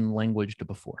haven't been languaged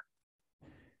before.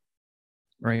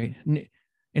 Right.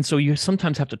 And so you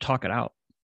sometimes have to talk it out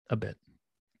a bit.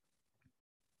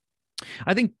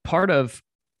 I think part of,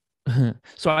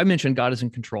 so I mentioned God is in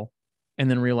control, and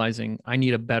then realizing I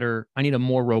need a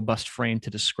more robust frame to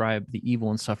describe the evil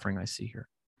and suffering I see here.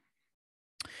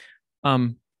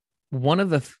 One of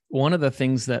the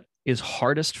things that is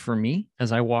hardest for me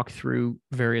as I walk through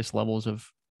various levels of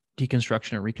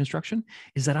deconstruction and reconstruction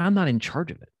is that I'm not in charge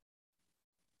of it.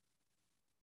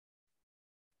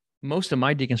 Most of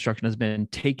my deconstruction has been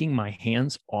taking my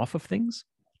hands off of things,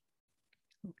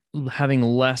 having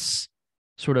less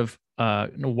sort of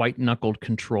white-knuckled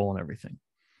control on everything,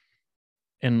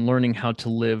 and learning how to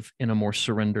live in a more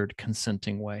surrendered,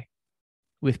 consenting way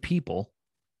with people,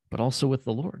 but also with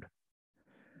the Lord.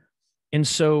 And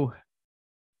so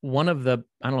one of the,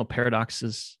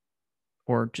 paradoxes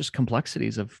or just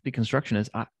complexities of deconstruction is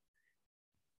I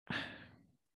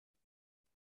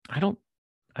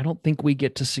don't think we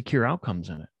get to secure outcomes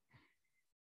in it.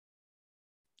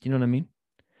 You know what I mean?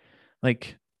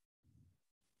 Like,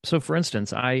 so for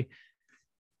instance, I'm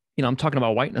talking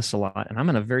about whiteness a lot, and I'm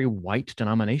in a very white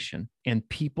denomination, and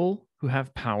people who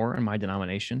have power in my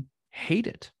denomination hate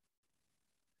it.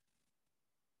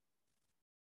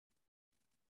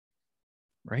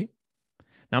 Right?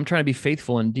 Now I'm trying to be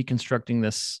faithful in deconstructing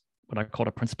this, what I call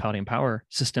a principality and power,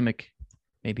 systemic,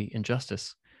 maybe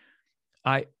injustice.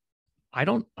 I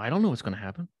don't know what's going to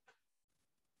happen.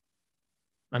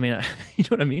 I mean, you know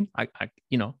what I mean? I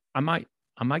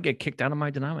might get kicked out of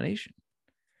my denomination.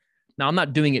 Now I'm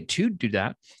not doing it to do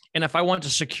that. And if I want to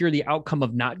secure the outcome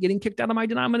of not getting kicked out of my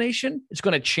denomination, it's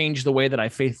going to change the way that I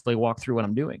faithfully walk through what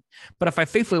I'm doing. But if I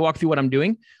faithfully walk through what I'm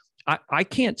doing, I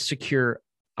can't secure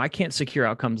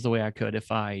outcomes the way I could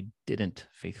if I didn't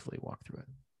faithfully walk through it.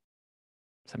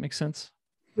 Does that make sense?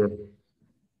 Sure. A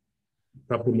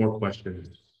couple more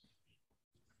questions.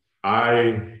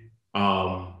 How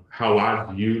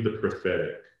I view the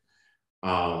prophetic,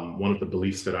 one of the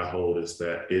beliefs that I hold is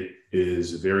that it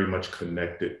is very much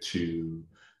connected to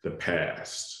the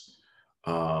past.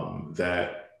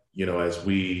 That, as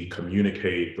we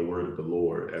communicate the word of the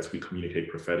Lord, as we communicate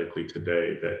prophetically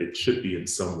today, that it should be in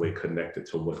some way connected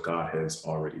to what God has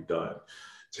already done,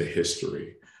 to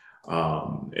history.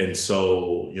 And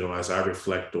so, as I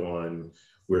reflect on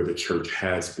where the church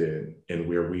has been and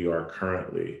where we are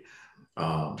currently,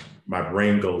 my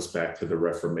brain goes back to the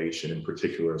Reformation, in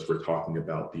particular, as we're talking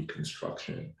about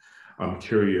deconstruction. I'm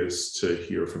curious to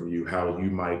hear from you how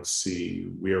you might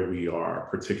see where we are,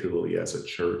 particularly as a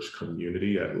church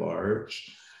community at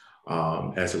large,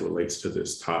 as it relates to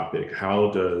this topic.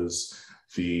 How does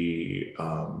the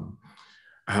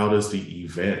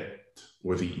event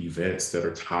or the events that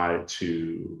are tied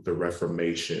to the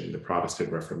Reformation, the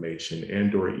Protestant Reformation,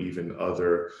 and or even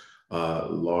other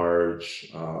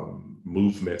large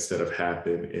movements that have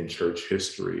happened in church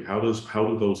history, how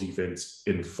do those events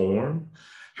inform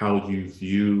how you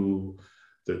view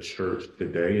the church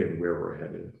today and where we're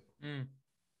headed?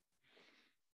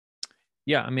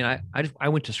 Yeah, I mean, I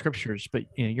went to scriptures, but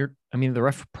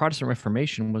the Protestant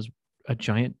Reformation was a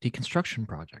giant deconstruction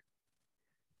project.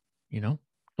 And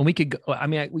we could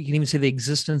we can even say the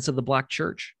existence of the Black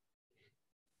church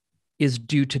is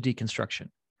due to deconstruction.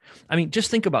 I mean, just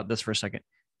think about this for a second.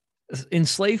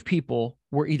 Enslaved people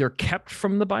were either kept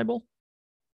from the Bible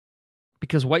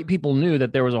because white people knew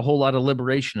that there was a whole lot of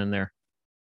liberation in there,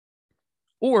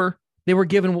 or they were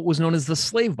given what was known as the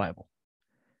slave Bible,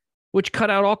 which cut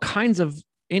out all kinds of,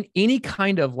 in any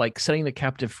kind of like setting the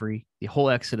captive free, the whole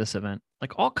Exodus event,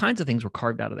 like all kinds of things were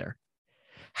carved out of there.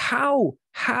 How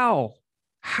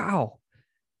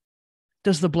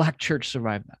does the Black church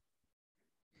survive that?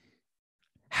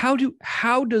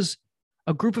 How does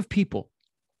a group of people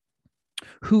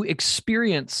who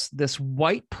experience this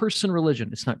white person religion,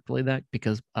 it's not really that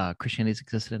because Christianity has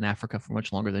existed in Africa for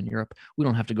much longer than Europe. We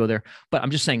don't have to go there, but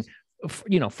I'm just saying,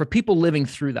 for people living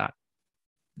through that,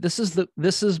 this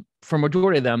is for a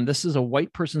majority of them, this is a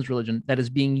white person's religion that is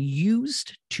being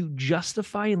used to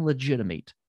justify and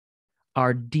legitimate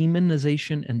our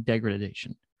demonization and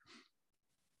degradation.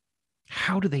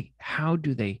 How do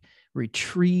they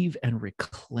retrieve and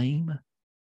reclaim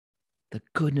the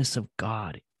goodness of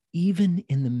God, even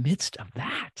in the midst of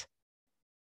that?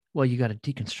 Well, you got to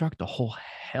deconstruct a whole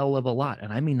hell of a lot.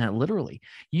 And I mean that literally.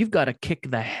 You've got to kick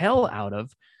the hell out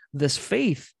of this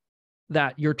faith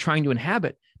that you're trying to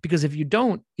inhabit, because if you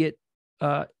don't,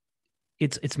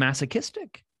 it's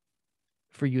masochistic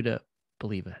for you to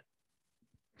believe it.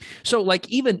 So like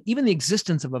even the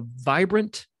existence of a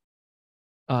vibrant,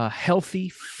 healthy,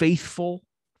 faithful,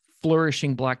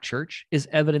 flourishing Black church is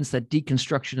evidence that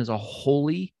deconstruction is a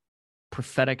holy,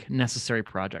 prophetic, necessary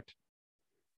project.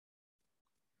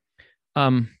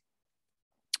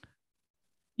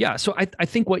 Yeah, so I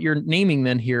think what you're naming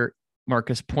then here,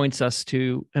 Marcus, points us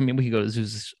to, I mean, we can go to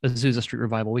Azusa Street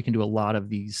Revival. We can do a lot of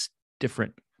these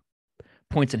different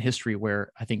points in history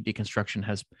where I think deconstruction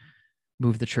has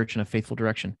moved the church in a faithful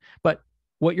direction. But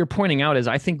what you're pointing out is,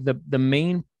 I think the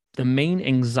main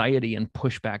anxiety and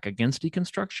pushback against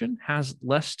deconstruction has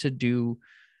less to do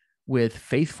with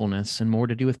faithfulness and more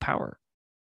to do with power.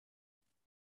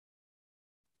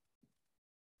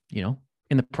 You know,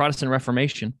 in the Protestant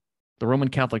Reformation, the Roman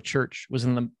Catholic Church was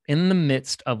in the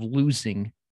midst of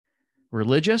losing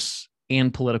religious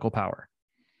and political power,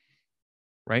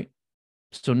 right?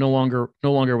 So no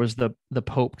longer was the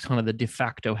Pope kind of the de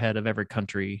facto head of every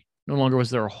country. No longer was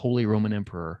there a Holy Roman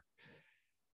Emperor.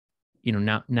 You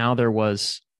know, now there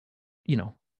was, you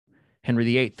know, Henry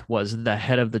VIII was the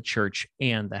head of the church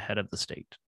and the head of the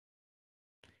state.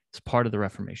 It's part of the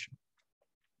Reformation.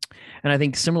 And I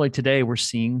think similarly today, we're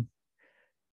seeing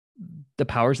the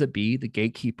powers that be, the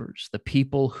gatekeepers, the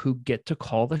people who get to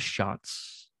call the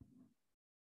shots,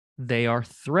 they are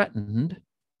threatened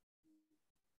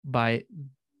by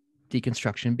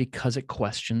deconstruction because it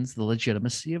questions the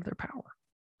legitimacy of their power.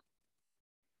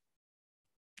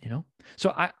 You know,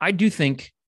 so I do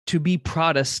think to be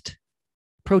Protestant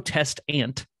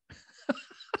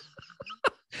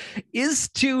is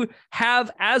to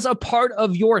have as a part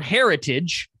of your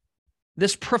heritage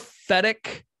this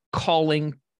prophetic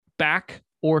calling back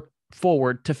or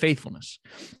forward to faithfulness.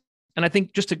 And I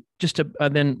think just to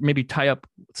then maybe tie up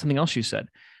something else you said,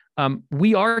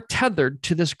 we are tethered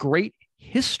to this great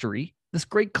history, this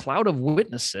great cloud of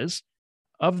witnesses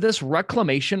of this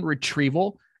reclamation,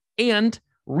 retrieval, and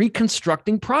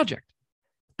reconstructing project,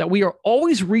 that we are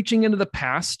always reaching into the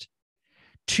past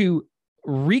to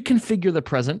reconfigure the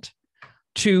present,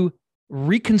 to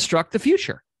reconstruct the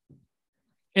future.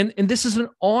 And this is an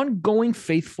ongoing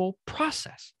faithful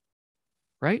process,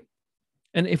 right?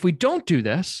 And if we don't do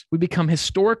this, we become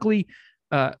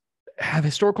have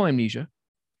historical amnesia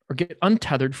or get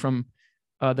untethered from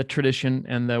the tradition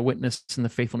and the witness and the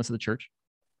faithfulness of the church.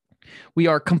 We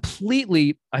are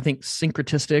completely, I think,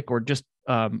 syncretistic or just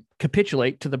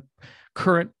capitulate to the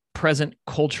current present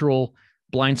cultural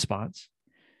blind spots.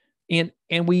 And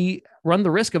we run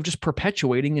the risk of just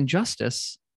perpetuating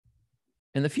injustice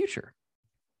in the future.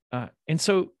 And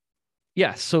so,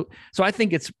 yes, so I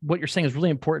think it's what you're saying is really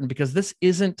important, because this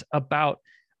isn't about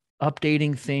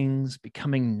updating things,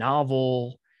 becoming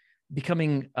novel,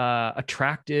 becoming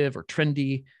attractive or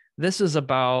trendy. This is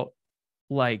about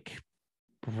like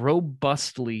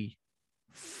robustly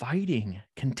fighting,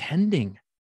 contending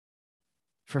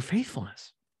for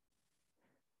faithfulness.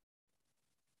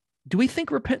 Do we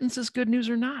think repentance is good news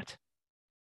or not?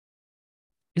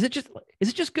 Is it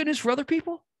just good news for other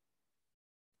people?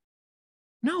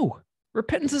 No,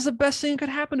 repentance is the best thing that could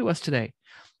happen to us today.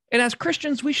 And as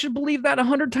Christians, we should believe that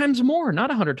 100 times more,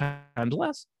 not 100 times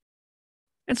less.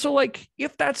 And so, like,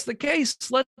 if that's the case,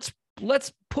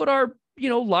 let's put our,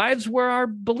 lives where our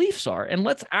beliefs are, and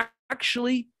let's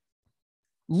actually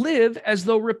live as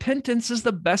though repentance is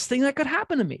the best thing that could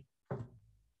happen to me.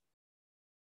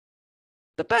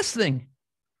 The best thing.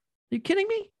 Are you kidding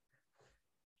me?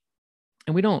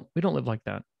 And we don't live like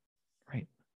that, right?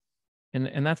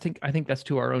 And I think that's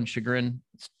to our own chagrin,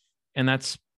 and I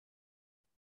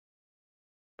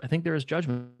think there is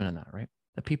judgment in that, right?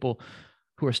 The people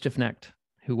who are stiff-necked,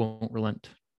 who won't relent,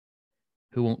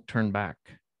 who won't turn back,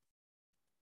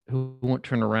 who won't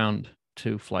turn around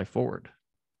to fly forward.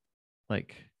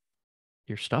 Like,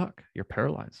 you're stuck, you're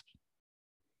paralyzed.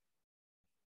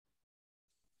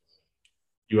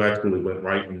 You actually went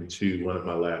right into one of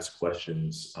my last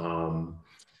questions.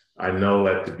 I know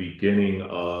at the beginning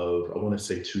of, I want to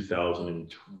say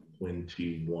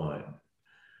 2021,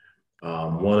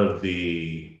 one of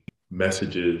the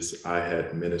messages I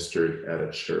had ministered at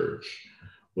a church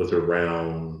was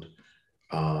around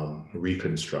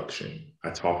reconstruction.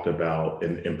 I talked about,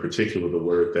 in particular, the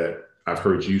word that I've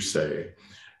heard you say,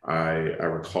 I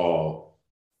recall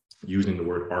using the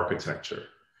word architecture,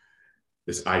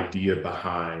 this idea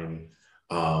behind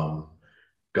um,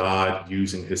 God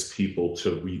using his people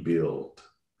to rebuild,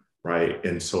 right?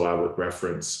 And so I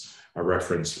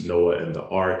referenced Noah and the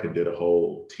ark and did a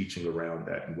whole teaching around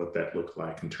that and what that looked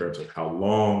like in terms of how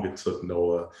long it took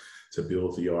Noah to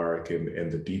build the ark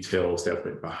and the details that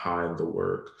went behind the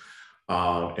work,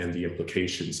 and the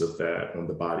implications of that on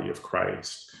the body of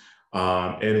Christ.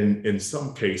 And in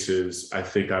some cases, I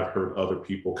think I've heard other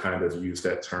people kind of use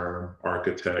that term,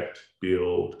 architect,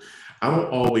 build. I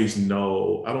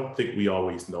don't think we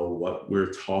always know what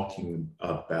we're talking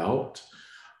about.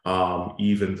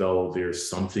 Even though there's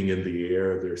something in the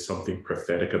air, there's something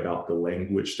prophetic about the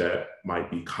language that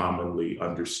might be commonly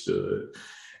understood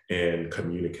and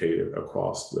communicated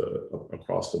across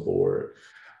the board.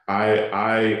 I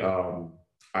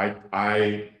I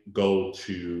I go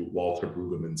to Walter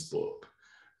Brueggemann's book,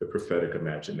 The Prophetic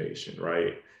Imagination,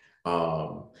 right?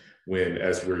 Um, when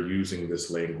as we're using this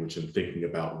language and thinking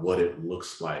about what it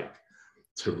looks like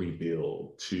to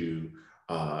rebuild, to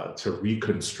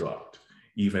reconstruct,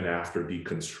 even after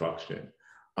deconstruction.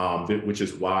 Which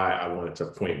is why I wanted to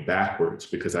point backwards,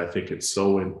 because I think it's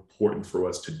so important for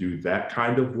us to do that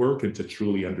kind of work and to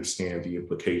truly understand the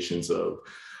implications of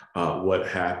what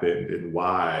happened and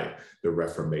why the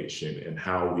Reformation and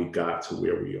how we got to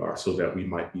where we are, so that we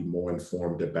might be more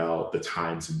informed about the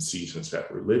times and seasons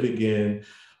that we're living in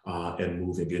and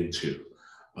moving into.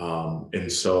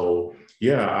 And so,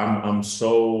 yeah, I'm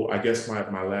so, I guess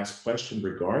my last question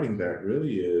regarding that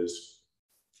really is,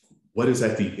 what is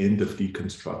at the end of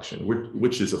deconstruction,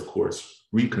 which is, of course,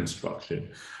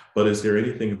 reconstruction. But is there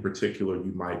anything in particular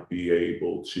you might be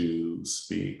able to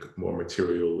speak more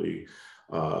materially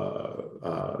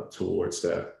towards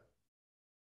that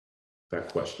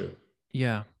question?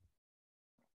 Yeah.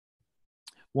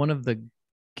 One of the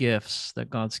gifts that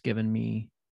God's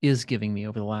is giving me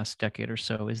over the last decade or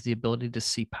so is the ability to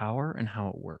see power and how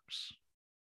it works.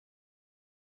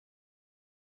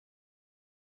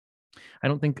 I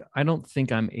don't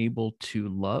think I'm able to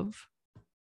love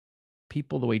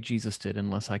people the way Jesus did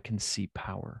unless I can see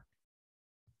power.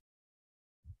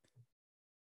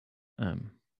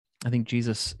 I think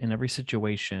Jesus in every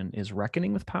situation is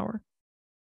reckoning with power.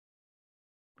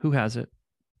 Who has it?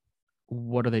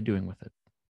 What are they doing with it?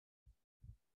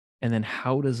 And then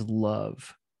how does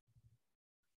love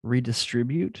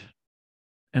redistribute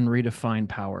and redefine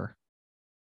power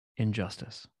in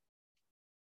justice?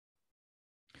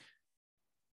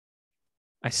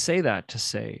 I say that to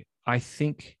say, I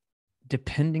think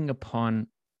depending upon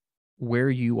where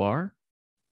you are,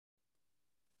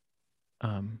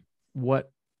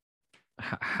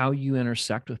 how you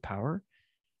intersect with power,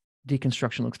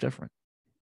 deconstruction looks different.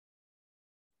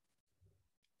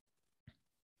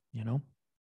 You know?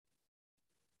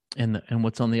 And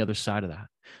what's on the other side of that.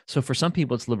 So for some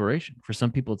people, it's liberation. For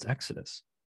some people, it's exodus.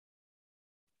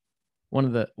 One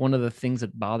of the things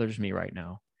that bothers me right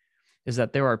now is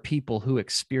that there are people who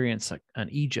experience an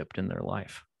Egypt in their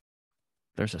life.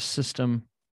 There's a system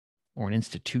or an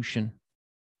institution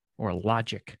or a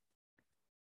logic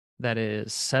that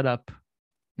is set up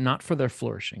not for their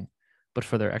flourishing, but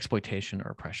for their exploitation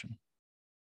or oppression.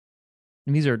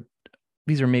 And these are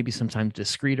maybe sometimes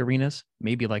discrete arenas,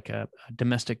 maybe like a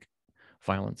domestic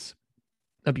violence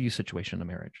abuse situation in a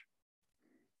marriage,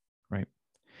 right?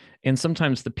 And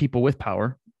sometimes the people with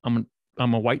power, I'm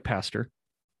a white pastor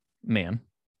man,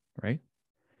 right?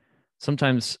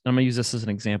 Sometimes, I'm going to use this as an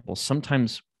example.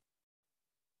 Sometimes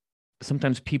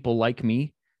people like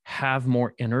me have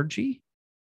more energy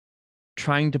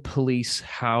trying to police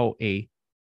how a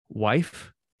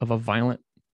wife with a violent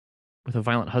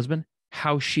husband,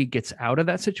 how she gets out of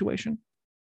that situation,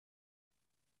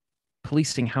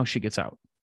 policing how she gets out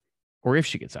or if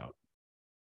she gets out,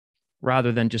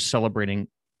 rather than just celebrating,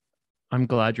 I'm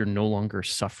glad you're no longer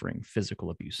suffering physical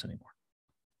abuse anymore.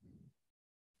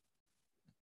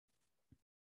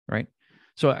 Right?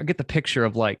 So I get the picture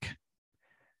of, like,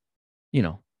 you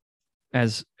know,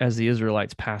 as the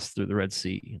Israelites pass through the Red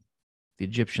Sea, the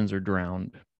Egyptians are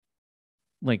drowned.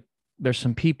 Like, there's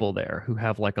some people there who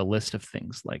have like a list of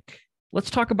things like, let's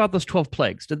talk about those 12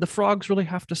 plagues. Did the frogs really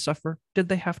have to suffer? Did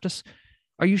they have to?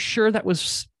 Are you sure that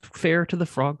was fair to the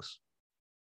frogs?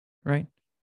 Right?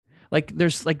 Like,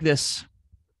 there's like this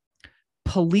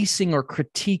policing or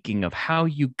critiquing of how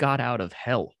you got out of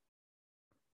hell.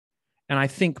 And I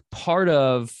think part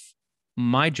of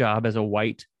my job as a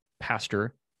white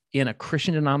pastor in a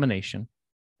Christian denomination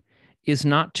is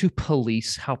not to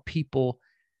police how people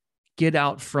get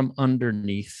out from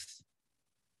underneath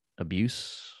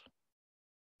abuse,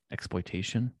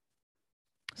 exploitation,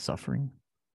 suffering.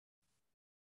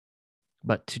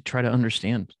 but to try to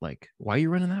understand, like, why are you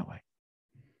running that way?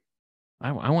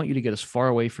 I want you to get as far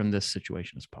away from this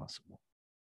situation as possible,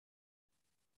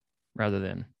 rather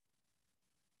than,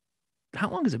 how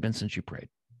long has it been since you prayed?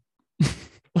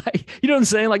 Like, you know what I'm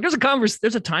saying? Like,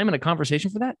 there's a time and a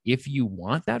conversation for that if you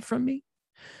want that from me.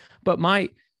 But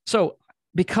so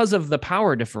because of the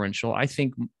power differential, I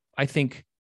think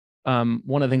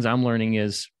one of the things I'm learning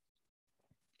is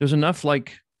there's enough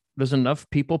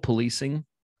people policing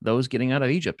those getting out of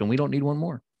Egypt, and we don't need one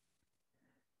more.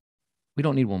 We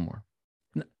don't need one more.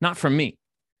 Not from me,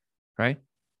 right?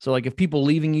 So, like, if people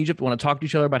leaving Egypt want to talk to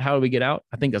each other about how do we get out,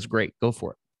 I think that's great. Go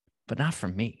for it. But not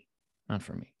from me. Not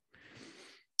from me.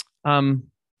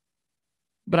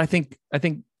 But I think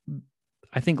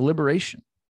liberation,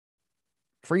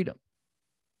 freedom.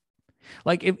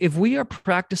 Like, if we are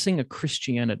practicing a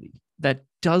Christianity that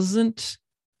doesn't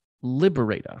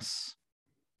liberate us,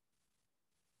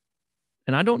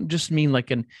 and I don't just mean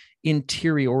like an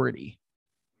interiority,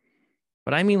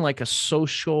 but I mean like a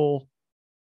social,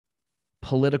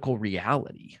 political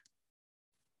reality.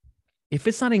 If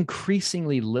it's not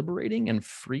increasingly liberating and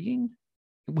freeing,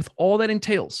 with all that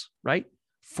entails, right?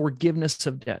 Forgiveness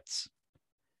of debts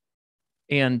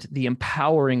and the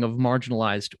empowering of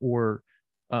marginalized or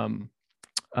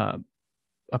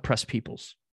oppressed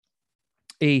peoples,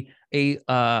 a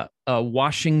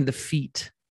washing the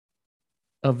feet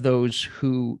of those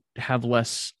who have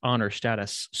less honor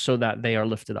status so that they are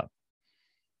lifted up.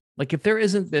 Like, if there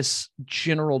isn't this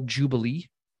general jubilee,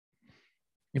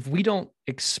 if we don't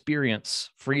experience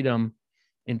freedom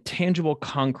in tangible,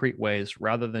 concrete ways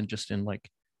rather than just in like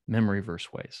memory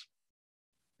verse ways,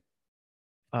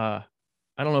 I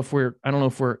don't know if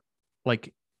we're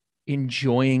like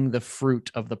enjoying the fruit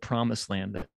of the promised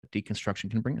land that deconstruction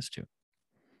can bring us to.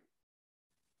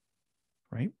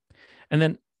 Right. And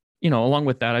then, along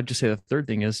with that, I'd just say the third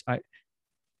thing is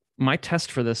my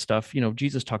test for this stuff,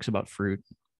 Jesus talks about fruit,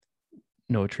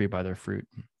 know a tree by their fruit.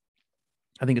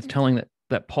 I think it's telling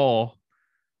that Paul,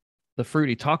 the fruit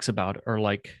he talks about are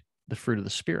like the fruit of the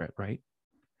Spirit, right?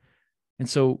 And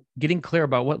so getting clear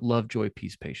about what love, joy,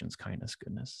 peace, patience, kindness,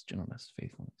 goodness, gentleness,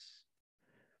 faithfulness,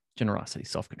 generosity,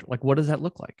 self-control, like, what does that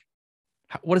look like?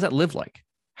 What does that live like?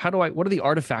 What are the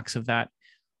artifacts of that?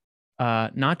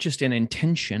 Not just in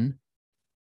intention,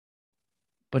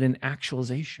 but in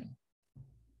actualization.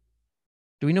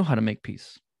 Do we know how to make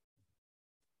peace?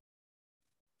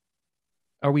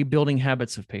 Are we building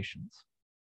habits of patience?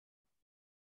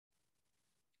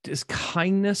 Is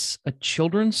kindness a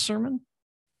children's sermon?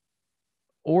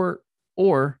 Or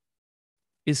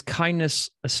is kindness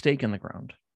a stake in the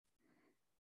ground?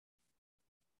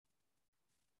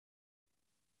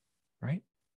 Right?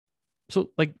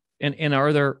 So, like, and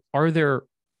are there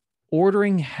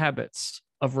ordering habits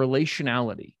of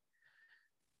relationality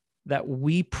that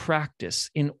we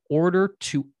practice in order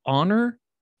to honor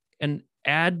and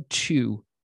add to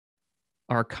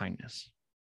our kindness?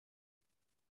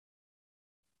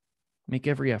 Make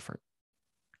every effort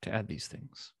to add these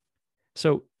things.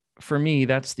 So for me,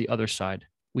 that's the other side.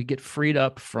 We get freed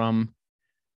up from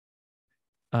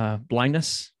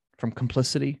blindness, from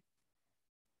complicity,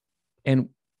 and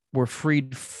we're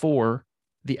freed for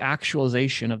the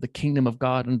actualization of the kingdom of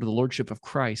God under the lordship of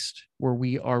Christ, where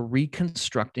we are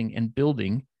reconstructing and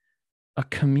building a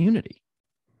community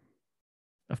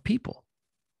of people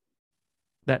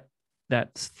that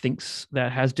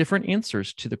has different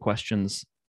answers to the questions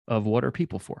of what are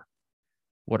people for?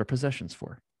 What are possessions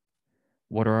for?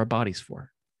 What are our bodies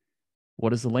for?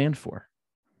 What is the land for?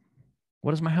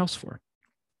 What is my house for?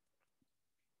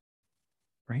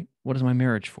 Right? What is my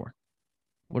marriage for?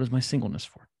 What is my singleness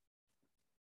for?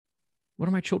 What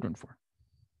are my children for?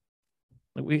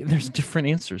 There's different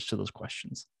answers to those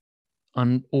questions,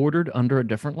 ordered under a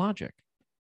different logic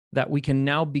that we can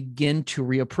now begin to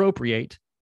reappropriate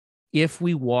if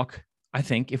we walk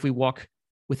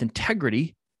with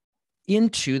integrity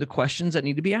into the questions that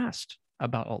need to be asked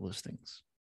about all those things.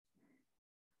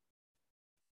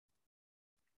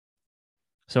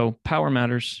 So power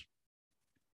matters.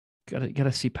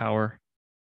 Gotta see power.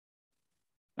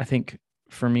 I think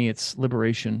for me, it's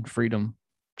liberation, freedom,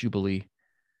 jubilee,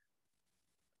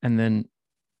 and then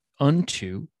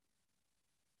unto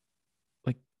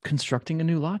like constructing a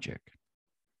new logic.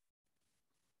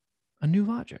 A new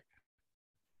logic.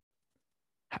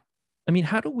 I mean,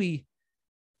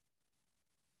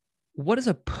 what is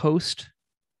a post-white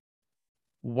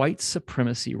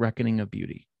supremacy reckoning of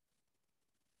beauty?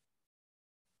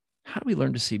 How do we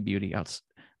learn to see beauty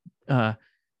that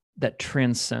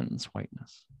transcends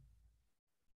whiteness?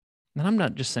 And I'm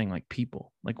not just saying like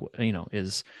people, like, I'm not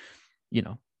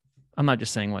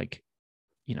just saying like,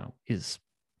 is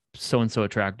so and so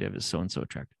attractive, is so and so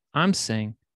attractive. I'm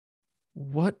saying,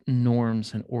 what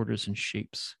norms and orders and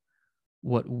shapes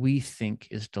what we think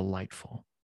is delightful,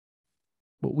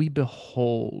 what we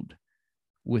behold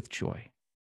with joy,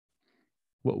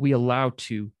 what we allow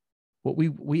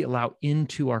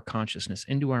into our consciousness,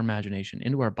 into our imagination,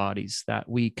 into our bodies, that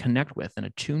we connect with and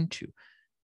attune to.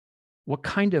 What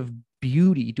kind of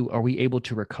beauty are we able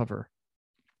to recover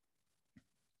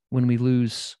when we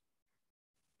lose,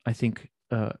 I think,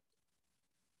 the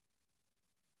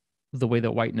way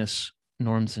that whiteness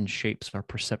norms and shapes our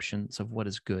perceptions of what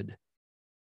is good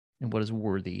and what is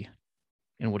worthy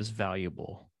and what is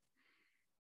valuable?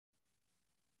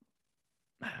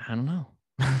 I don't know.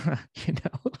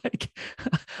 Like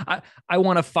I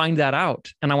want to find that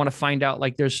out, and I want to find out,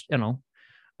 like, there's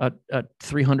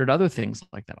 300 other things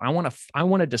like that. I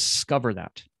want to discover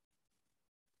that.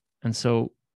 And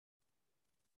so,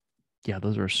 yeah,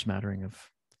 those are a smattering of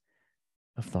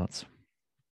thoughts.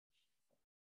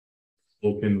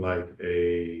 Spoken like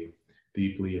a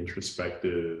deeply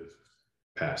introspective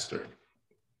pastor.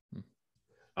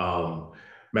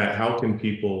 Matt, how can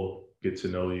people get to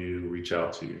know you, reach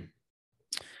out to you?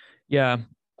 Yeah,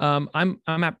 I'm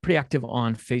pretty active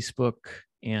on Facebook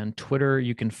and Twitter.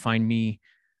 You can find me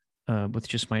with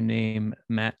just my name,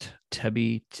 Matt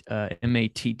Tebbe,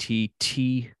 MattTebbe.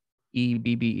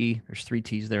 There's 3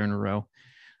 T's there in a row,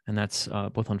 and that's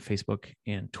both on Facebook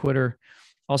and Twitter.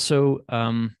 Also,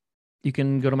 you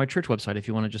can go to my church website if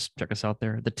you want to just check us out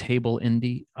there,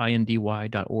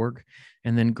 thetableIndy.org,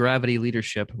 and then Gravity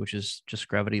Leadership, which is just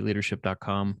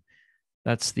gravityleadership.com.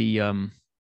 That's the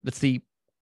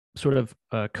sort of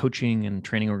coaching and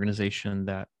training organization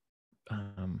that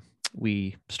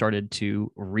we started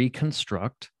to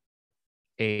reconstruct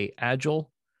a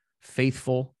agile,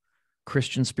 faithful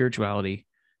Christian spirituality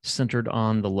centered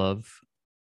on the love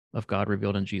of God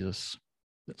revealed in Jesus.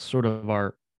 That's sort of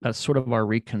our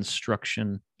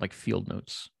reconstruction, like, field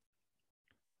notes.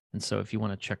 And so if you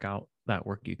want to check out that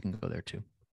work, you can go there too.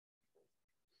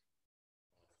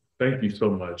 Thank you so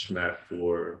much, Matt,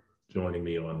 for joining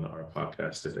me on our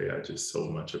podcast today. I just so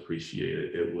much appreciate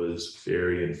it. It was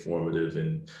very informative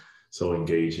and so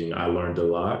engaging. I learned a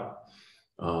lot.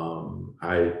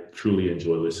 I truly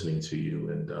enjoy listening to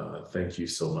you, and thank you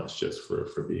so much just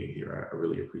for being here. I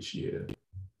really appreciate it.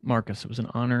 Marcus, it was an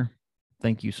honor.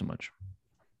 Thank you so much.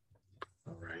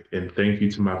 All right. And thank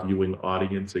you to my viewing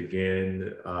audience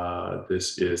again.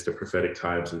 This is the Prophetic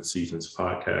Times and Seasons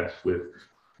podcast with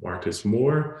Marcus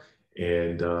Moore.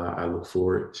 And I look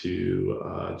forward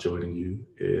to joining you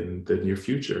in the near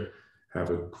future. Have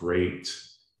a great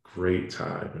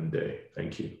time and day.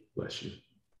 Thank you. Bless you.